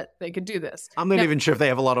argument that they could do this. I'm not even sure if they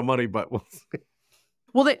have a lot of money, but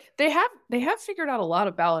well, they have figured out a lot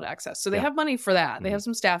of ballot access, so they have money for that. They have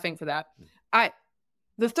some staffing for that.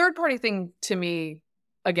 The third party thing to me,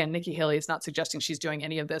 again, Nikki Haley is not suggesting she's doing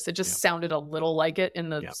any of this. It just sounded a little like it in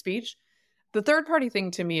the speech. The third party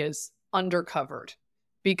thing to me is undercovered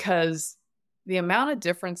because the amount of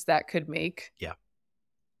difference that could make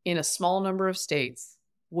in a small number of states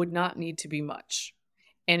would not need to be much.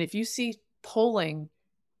 And if you see polling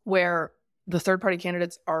where the third party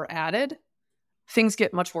candidates are added, things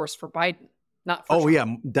get much worse for Biden. Not for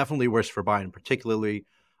Trump. Definitely worse for Biden, particularly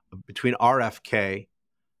between RFK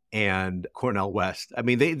and Cornel West. I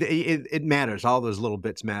mean, it matters. All those little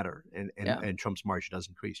bits matter, and Trump's margin does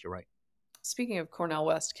increase. You're right. Speaking of Cornel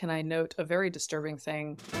West, can I note a very disturbing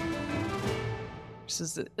thing?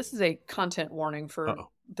 This is a content warning for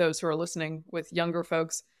those who are listening with younger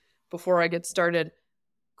folks. Before I get started,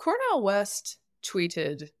 Cornel West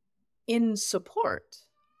tweeted in support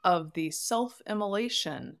of the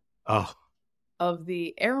self-immolation of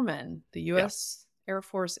the airman, the U.S. Air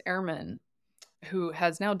Force airman, who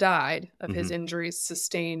has now died of his injuries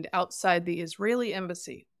sustained outside the Israeli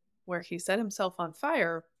embassy, where he set himself on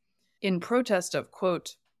fire in protest of,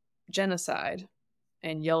 quote, genocide,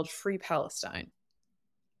 and yelled "Free Palestine."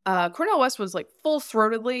 Cornel West was like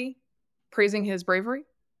full-throatedly praising his bravery.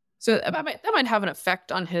 So that might have an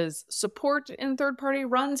effect on his support in third-party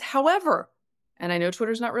runs. However, and I know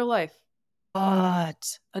Twitter's not real life,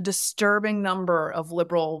 but a disturbing number of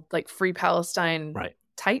liberal, like Free Palestine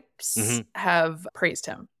types have praised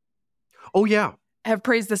him. Oh, yeah. Have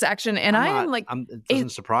praised this action. And it doesn't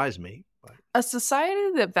surprise me. But. A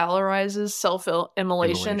society that valorizes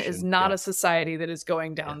self-immolation is not a society that is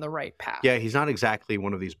going down the right path. Yeah, he's not exactly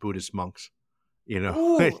one of these Buddhist monks, you know.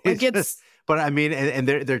 Ooh, but I mean, and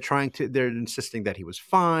they're insisting that he was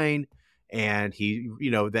fine. And he,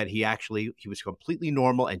 that he was completely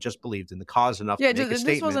normal and just believed in the cause enough to make a statement.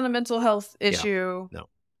 This wasn't a mental health issue. No.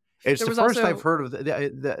 It's the first I've heard of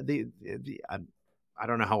I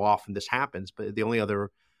don't know how often this happens, but the only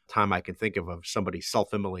other time I can think of somebody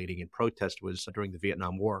self-immolating in protest was during the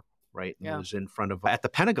Vietnam War, right? And it was in front of, at the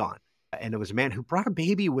Pentagon. And it was a man who brought a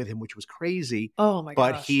baby with him, which was crazy. Oh my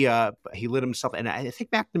gosh. But he lit himself. And I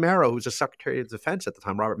think McNamara, who was the Secretary of Defense at the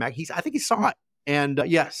time, Robert Mack, I think he saw it. And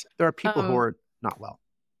yes, there are people who are not well.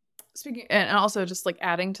 Speaking, and also just like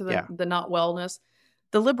adding to the not wellness,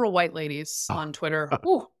 the liberal white ladies on Twitter,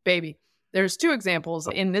 ooh, baby. There's two examples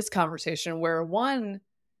in this conversation where one,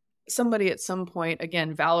 somebody at some point,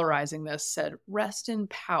 again, valorizing this, said, "Rest in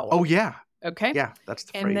power." Oh, yeah. Okay. Yeah, that's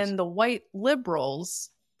the phrase. And then the white liberals,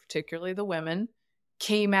 particularly the women,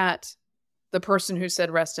 came at the person who said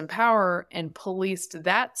 "rest in power" and policed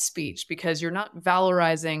that speech because you're not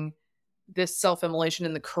valorizing this self-immolation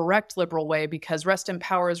in the correct liberal way because rest in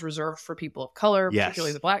power is reserved for people of color,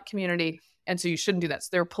 particularly the Black community. And so you shouldn't do that. So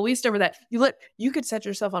they're policed over that. You could set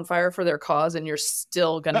yourself on fire for their cause and you're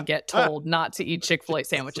still going to get told not to eat Chick-fil-A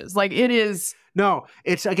sandwiches. Like it is. No,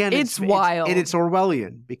 it's wild. It's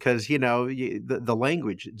Orwellian because, the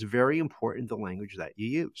language, it's very important, the language that you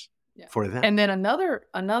use for them. And then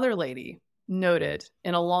another lady noted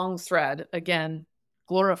in a long thread, again,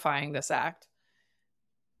 glorifying this act,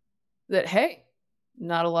 that, hey,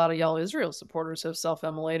 not a lot of y'all Israel supporters have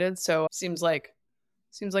self-immolated, so seems like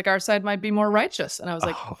our side might be more righteous. And I was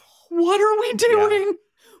like, what are we doing?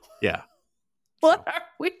 Yeah. What are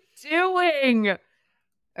we doing?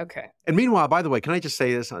 Okay. And meanwhile, by the way, can I just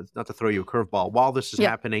say this, not to throw you a curveball, while this is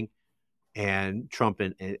happening and Trump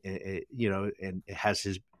and has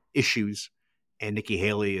his issues and Nikki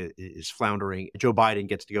Haley is floundering, Joe Biden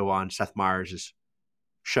gets to go on Seth Meyers'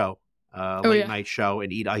 show, late night show,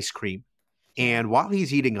 and eat ice cream. And while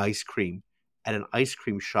he's eating ice cream at an ice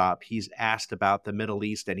cream shop, he's asked about the Middle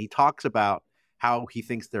East, and he talks about how he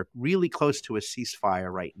thinks they're really close to a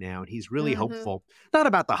ceasefire right now. And he's really hopeful, not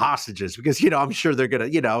about the hostages, because, I'm sure they're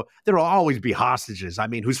going to, there will always be hostages. I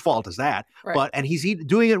mean, whose fault is that? Right. And he's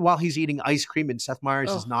doing it while he's eating ice cream, and Seth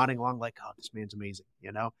Meyers is nodding along like, oh, this man's amazing.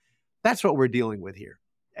 That's what we're dealing with here.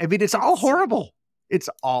 I mean, it's all horrible. It's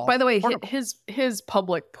all By the way, horrible. his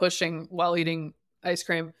public pushing while eating ice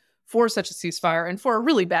cream for such a ceasefire and for a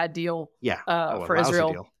really bad deal for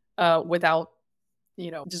Israel without,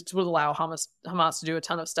 just would allow Hamas to do a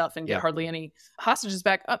ton of stuff and get hardly any hostages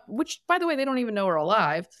back up, which, by the way, they don't even know are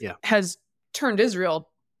alive, has turned Israel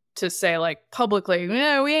to say, like, publicly,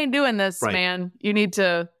 no, we ain't doing this, man. You need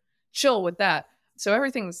to chill with that. So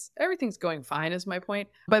everything's going fine is my point.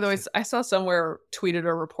 By the way, I saw somewhere tweeted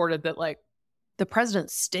or reported that, like, the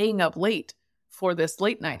president's staying up late for this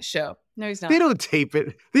late night show. No, he's not. They don't tape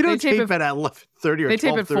it. They don't tape it at 11:30 or 12:30. They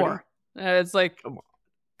tape it 4. It's like, come on,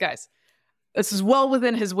 guys. This is well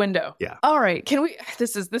within his window. Yeah. All right. Can we?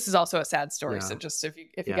 This is also a sad story. So just if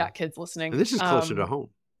you got kids listening, and this is closer to home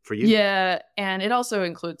for you. Yeah, and it also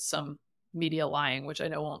includes some media lying, which I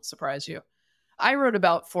know won't surprise you. I wrote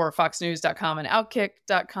about for FoxNews.com and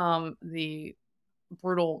Outkick.com the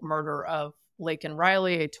brutal murder of Laken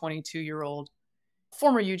Riley, a 22-year-old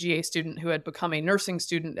former UGA student who had become a nursing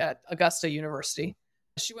student at Augusta University.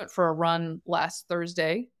 She went for a run last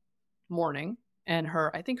Thursday morning, and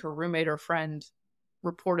I think her roommate or friend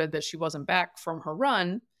reported that she wasn't back from her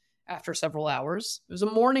run after several hours. It was a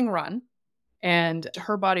morning run, and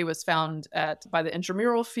her body was found by the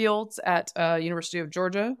intramural fields at University of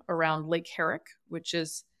Georgia around Lake Herrick, which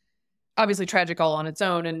is obviously tragic all on its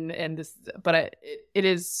own.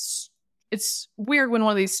 It's weird when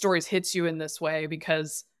one of these stories hits you in this way,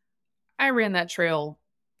 because I ran that trail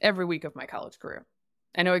every week of my college career.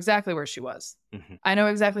 I know exactly where she was. Mm-hmm. I know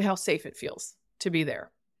exactly how safe it feels to be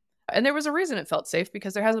there. And there was a reason it felt safe,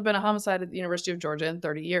 because there hasn't been a homicide at the University of Georgia in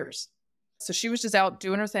 30 years. So she was just out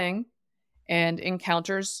doing her thing and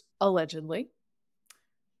encounters, allegedly,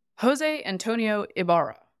 Jose Antonio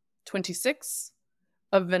Ibarra, 26,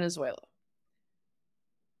 of Venezuela.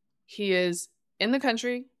 He is in the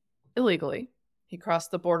country illegally. He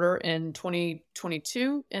crossed the border in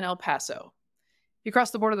 2022 in El Paso. He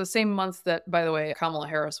crossed the border the same month that, by the way, Kamala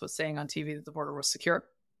Harris was saying on TV that the border was secure.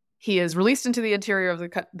 He is released into the interior of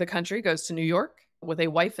the country, goes to New York with a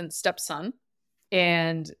wife and stepson.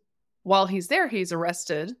 And while he's there, he's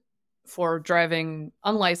arrested for driving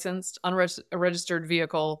unlicensed, unregistered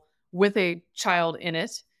vehicle with a child in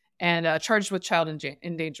it, and charged with child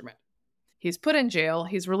endangerment. He's put in jail.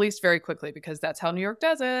 He's released very quickly, because that's how New York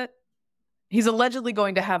does it. He's allegedly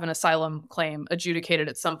going to have an asylum claim adjudicated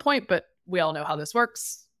at some point, but we all know how this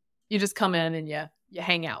works. You just come in and you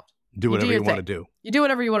hang out. Do whatever you want to do. You do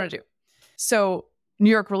whatever you want to do. So New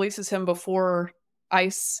York releases him before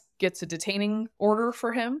ICE gets a detaining order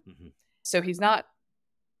for him. Mm-hmm. So he's not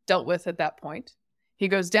dealt with at that point. He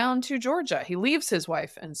goes down to Georgia. He leaves his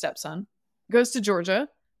wife and stepson, goes to Georgia,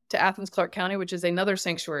 to Athens, Clarke County, which is another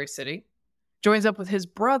sanctuary city, joins up with his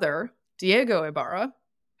brother, Diego Ibarra,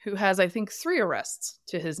 who has, I think, 3 arrests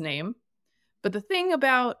to his name. But the thing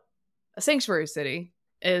about a sanctuary city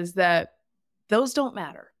is that those don't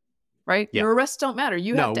matter, right? Yeah. Your arrests don't matter.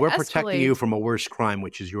 We're protecting you from a worse crime,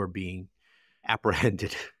 which is your being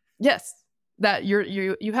apprehended. Yes, that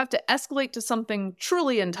you have to escalate to something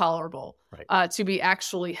truly intolerable, right, to be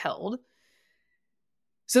actually held.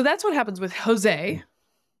 So that's what happens with Jose.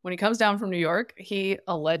 When he comes down from New York, he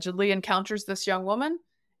allegedly encounters this young woman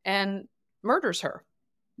and murders her.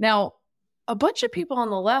 Now, a bunch of people on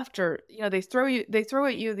the left they throw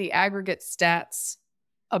at you the aggregate stats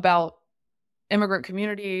about immigrant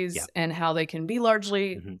communities and how they can be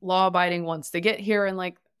largely law-abiding once they get here. And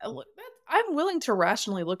I'm willing to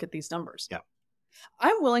rationally look at these numbers. Yeah.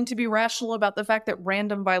 I'm willing to be rational about the fact that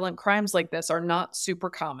random violent crimes like this are not super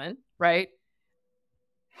common, right?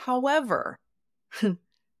 However,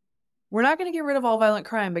 we're not going to get rid of all violent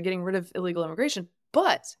crime by getting rid of illegal immigration.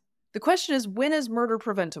 But the question is, when is murder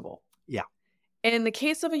preventable? Yeah. In the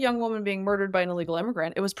case of a young woman being murdered by an illegal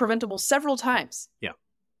immigrant, it was preventable several times. Yeah.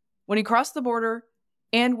 When he crossed the border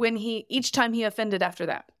and each time he offended after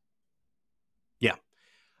that. Yeah.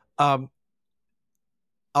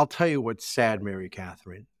 I'll tell you what's sad, Mary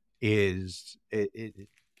Catherine, is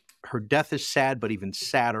her death is sad, but even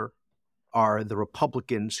sadder are the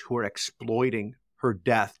Republicans who are exploiting her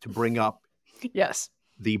death to bring up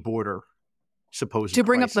the border supposed to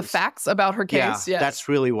bring crisis. up the facts about her case. Yeah, that's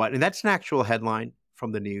really what, and that's an actual headline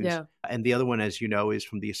from the news. Yeah. And the other one, as you know, is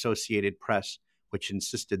from the Associated Press, which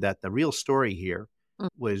insisted that the real story here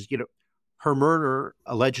was, her murder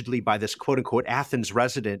allegedly by this quote unquote Athens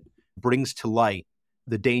resident brings to light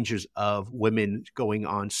the dangers of women going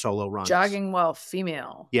on solo runs. Jogging while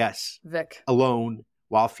female. Yes. Vic. Alone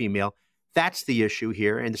while female. That's the issue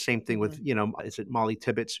here. And the same thing with, is it Molly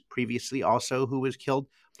Tibbetts previously also who was killed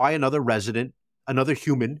by another resident, another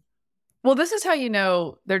human. Well, this is how you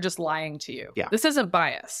know they're just lying to you. Yeah. This isn't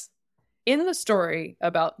bias. In the story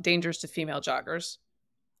about dangers to female joggers,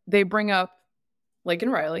 they bring up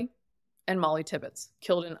Laken Riley and Molly Tibbetts,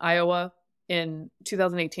 killed in Iowa in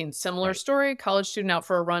 2018. Similar story, college student out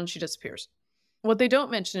for a run, she disappears. What they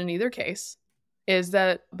don't mention in either case is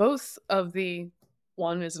that both of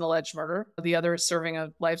one is an alleged murder, the other is serving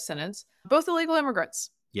a life sentence, both illegal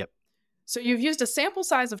immigrants. Yep. So you've used a sample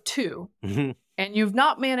size of 2, and you've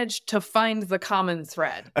not managed to find the common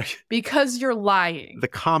thread because you're lying. The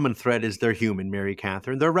common thread is they're human, Mary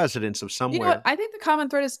Catherine. They're residents of somewhere. You know what? I think the common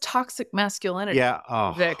thread is toxic masculinity.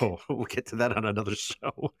 Yeah. Vic. We'll get to that on another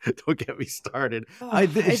show. Don't get me started.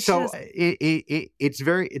 It's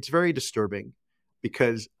very disturbing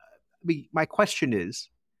because my question is,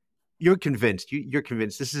 you're convinced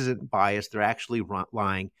this isn't biased. They're actually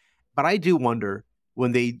lying. But I do wonder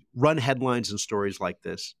when they run headlines and stories like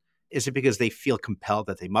this, is it because they feel compelled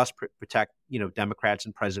that they must protect, Democrats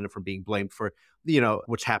and president from being blamed for,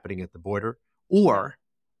 what's happening at the border? Or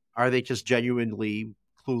are they just genuinely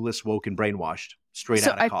clueless, woke, and brainwashed straight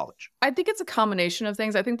out of college? I think it's a combination of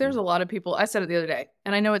things. I think there's a lot of people, I said it the other day,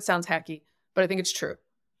 and I know it sounds hacky, but I think it's true.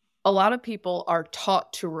 A lot of people are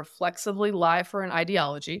taught to reflexively lie for an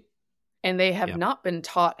ideology, and they have not been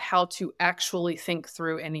taught how to actually think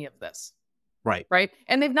through any of this. Right. Right.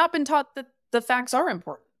 And they've not been taught that the facts are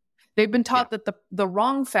important. They've been taught that the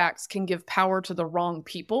wrong facts can give power to the wrong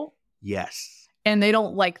people. Yes. And they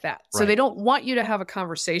don't like that. So they don't want you to have a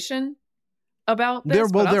conversation about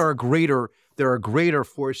this. There are greater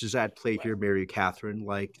forces at play here, Mary Catherine,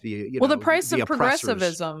 like the price of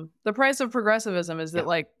progressivism. The price of progressivism is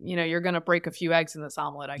that you're going to break a few eggs in this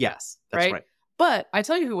omelet, I guess. That's right. But I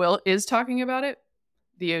tell you who is talking about it.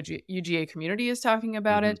 The UGA community is talking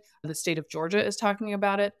about it. The state of Georgia is talking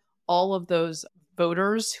about it. All of those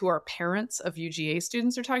voters who are parents of UGA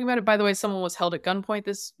students are talking about it. By the way, someone was held at gunpoint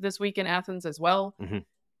this week in Athens as well.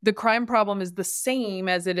 The crime problem is the same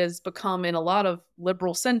as it has become in a lot of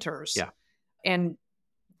liberal centers. Yeah. And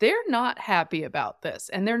they're not happy about this.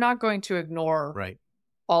 And they're not going to ignore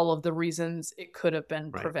all of the reasons it could have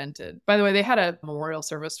been prevented. By the way, they had a memorial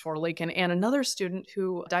service for Laken and another student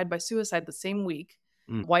who died by suicide the same week,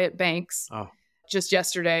 Wyatt Banks, just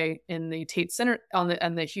yesterday in the Tate Center, on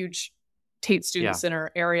the huge Tate Student Center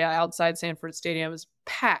area outside Sanford Stadium. It was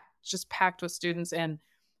packed with students, and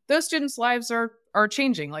those students' lives are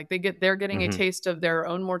changing. Like they're getting a taste of their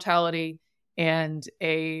own mortality and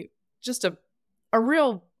a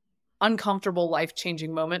real uncomfortable,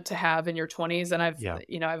 life-changing moment to have in your 20s.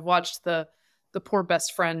 And I've watched the poor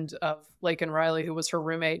best friend of Laken Riley, who was her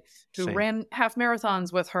roommate, who ran half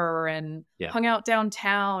marathons with her and hung out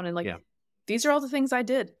downtown. And these are all the things I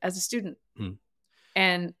did as a student.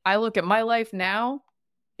 And I look at my life now,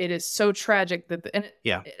 it is so tragic that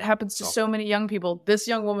it happens to so many young people. This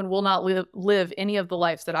young woman will not live any of the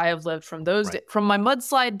life that I have lived from from my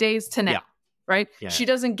mudslide days to now. Right? Yeah. She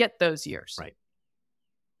doesn't get those years. Right.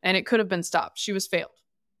 And it could have been stopped. She was failed.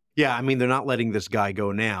 Yeah. I mean, they're not letting this guy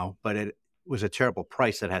go now, but it was a terrible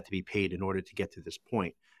price that had to be paid in order to get to this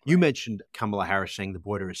point. You mentioned Kamala Harris saying the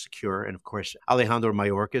border is secure. And of course, Alejandro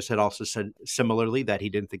Mayorkas had also said similarly that he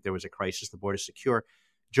didn't think there was a crisis. The border is secure.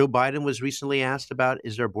 Joe Biden was recently asked about,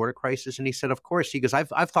 is there a border crisis? And he said, of course. He goes,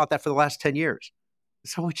 I've thought that for the last 10 years.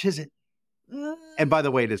 So which is it? And by the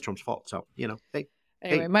way, it is Trump's fault. So,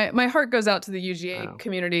 anyway, my heart goes out to the UGA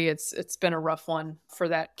community. It's been a rough one for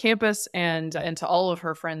that campus and to all of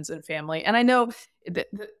her friends and family. And I know that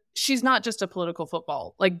she's not just a political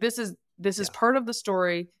football. Like this is part of the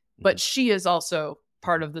story, but she is also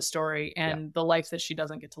part of the story and the life that she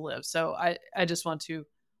doesn't get to live. So I just want to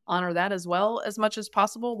honor that as well as much as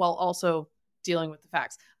possible, while also dealing with the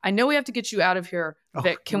facts. I know we have to get you out of here,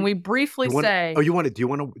 Vic. Can we briefly say? Do you want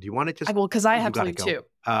to just? Well, because I have to leave too.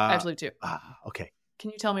 I have to leave too. Okay. Can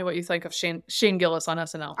you tell me what you think of Shane Gillis on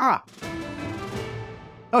SNL?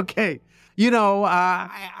 Okay. I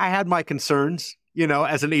had my concerns,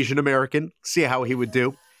 as an Asian American, see how he would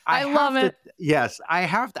do. I love it. Yes, I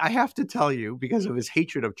have to tell you, because of his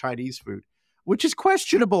hatred of Chinese food, which is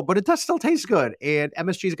questionable, but it does still taste good. And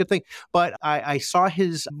MSG is a good thing. But I saw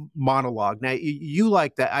his monologue. Now, you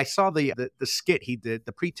like that. I saw the skit he did,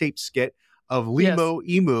 the pre-taped skit of Limo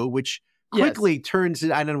Emu, which quickly turns,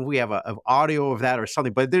 I don't know if we have a audio of that or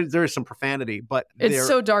something, but there is some profanity. But it's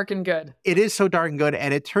so dark and good. It is so dark and good.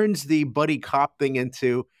 And it turns the buddy cop thing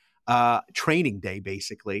into Training Day,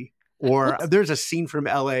 basically. Or there's a scene from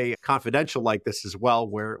LA Confidential like this as well,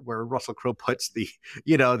 where Russell Crowe puts the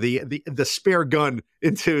spare gun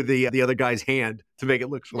into the other guy's hand to make it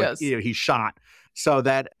look like he's shot. So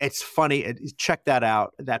that it's funny. Check that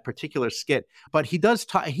out, that particular skit. But he does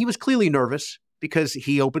talk. He was clearly nervous because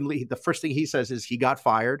the first thing he says is he got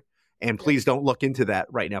fired, and please don't look into that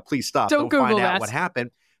right now. Please stop. Don't Google find that. out what happened.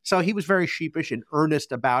 So he was very sheepish and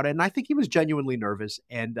earnest about it. And I think he was genuinely nervous.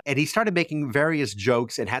 And he started making various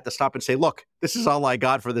jokes and had to stop and say, look, this is all I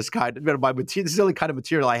got for this kind of material. This is the only kind of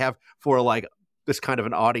material I have for like this kind of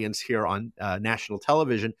an audience here on national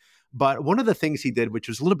television. But one of the things he did, which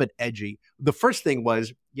was a little bit edgy, the first thing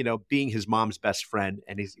was, being his mom's best friend.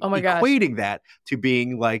 And he's equating that to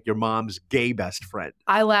being like your mom's gay best friend.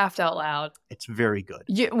 I laughed out loud. It's very good.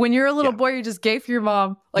 When you're a little boy, you're just gay for your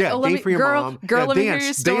mom. Like, gay for your mom. Girl, let me hear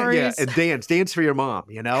your stories. And dance for your mom,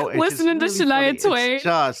 Listening to Shania Twain. It's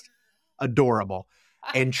just adorable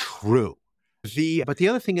and true. But the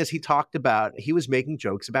other thing is, he talked about, he was making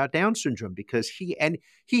jokes about Down syndrome because he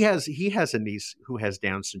has a niece who has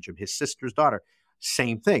Down syndrome, his sister's daughter.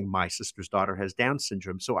 Same thing. My sister's daughter has Down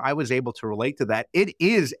syndrome. So I was able to relate to that. It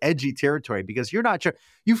is edgy territory because you're not sure.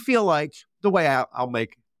 You feel like, the way I'll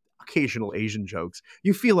make occasional Asian jokes,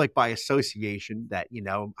 you feel like by association that,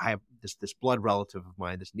 I have this blood relative of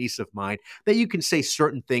mine, this niece of mine, that you can say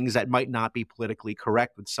certain things that might not be politically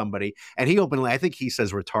correct with somebody. And he openly, I think he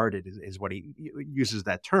says retarded is what he uses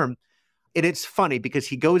that term. And it's funny because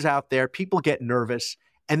he goes out there, people get nervous,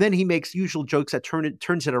 and then he makes usual jokes that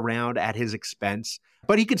turns it around at his expense.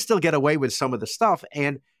 But he can still get away with some of the stuff.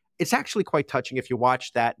 And it's actually quite touching if you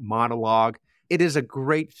watch that monologue. It is a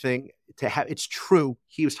great thing to have. It's true.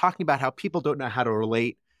 He was talking about how people don't know how to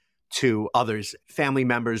relate to others, family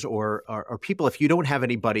members or people. If you don't have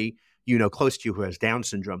anybody, close to you who has Down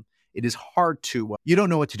syndrome, it is hard to, you don't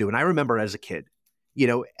know what to do. And I remember as a kid,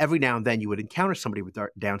 every now and then you would encounter somebody with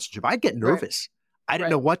Down syndrome. I'd get nervous. Right. I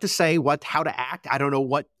didn't know what to say, how to act. I don't know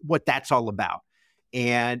what that's all about.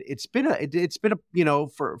 And it's been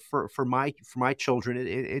for my children,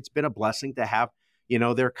 it's been a blessing to have,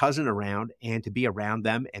 their cousin around and to be around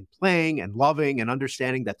them and playing and loving and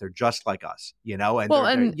understanding that they're just like us, you don't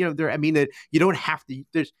have to,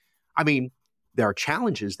 there are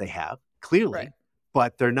challenges they have clearly, right,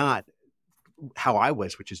 but they're not how I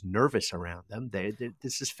was, which is nervous around them.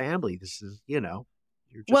 This is family. This is, you're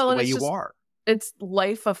just the way you are. It's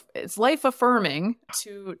life affirming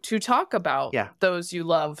to talk about those you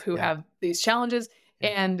love who have these challenges.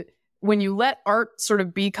 And when you let art sort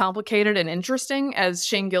of be complicated and interesting, as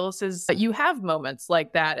Shane Gillis is, you have moments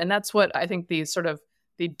like that. And that's what I think the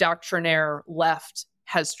doctrinaire left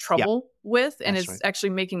has trouble with, and is actually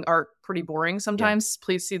making art pretty boring sometimes.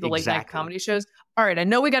 Please see the late night comedy shows. All right, I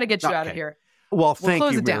know we got to get you out of here. Well,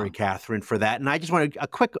 thank you, Mary Catherine, for that. And I just want a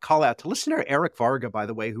quick call out to listener Eric Varga, by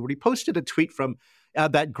the way, who reposted a tweet from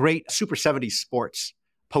that great Super 70s sports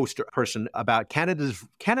poster person about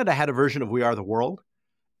Canada had a version of We Are the World,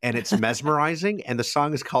 and it's mesmerizing. And the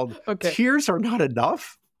song is called Tears Are Not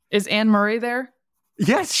Enough. Is Anne Murray there?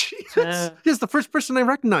 Yes, she is. She's the first person I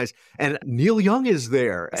recognize. And Neil Young is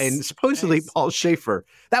there. And supposedly Paul Schaefer.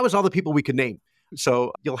 That was all the people we could name.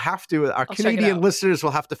 So you'll have to, our Canadian listeners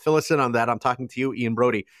will have to fill us in on that. I'm talking to you, Ian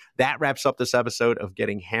Brody. That wraps up this episode of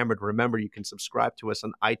Getting Hammered. Remember, you can subscribe to us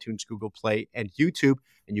on iTunes, Google Play, and YouTube.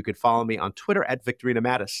 And you can follow me on Twitter at Victorina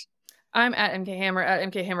Mattis. I'm at MK Hammer,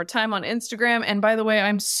 at MK Hammer Time on Instagram. And by the way,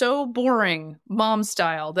 I'm so boring, mom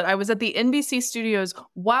style, that I was at the NBC studios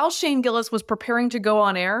while Shane Gillis was preparing to go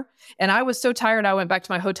on air. And I was so tired, I went back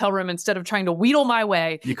to my hotel room instead of trying to wheedle my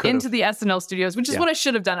way into the SNL studios, which is what I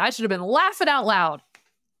should have done. I should have been laughing out loud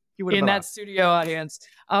in that studio audience.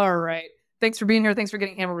 All right. Thanks for being here. Thanks for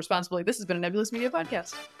getting hammered responsibly. This has been a Nebulous Media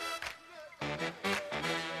Podcast.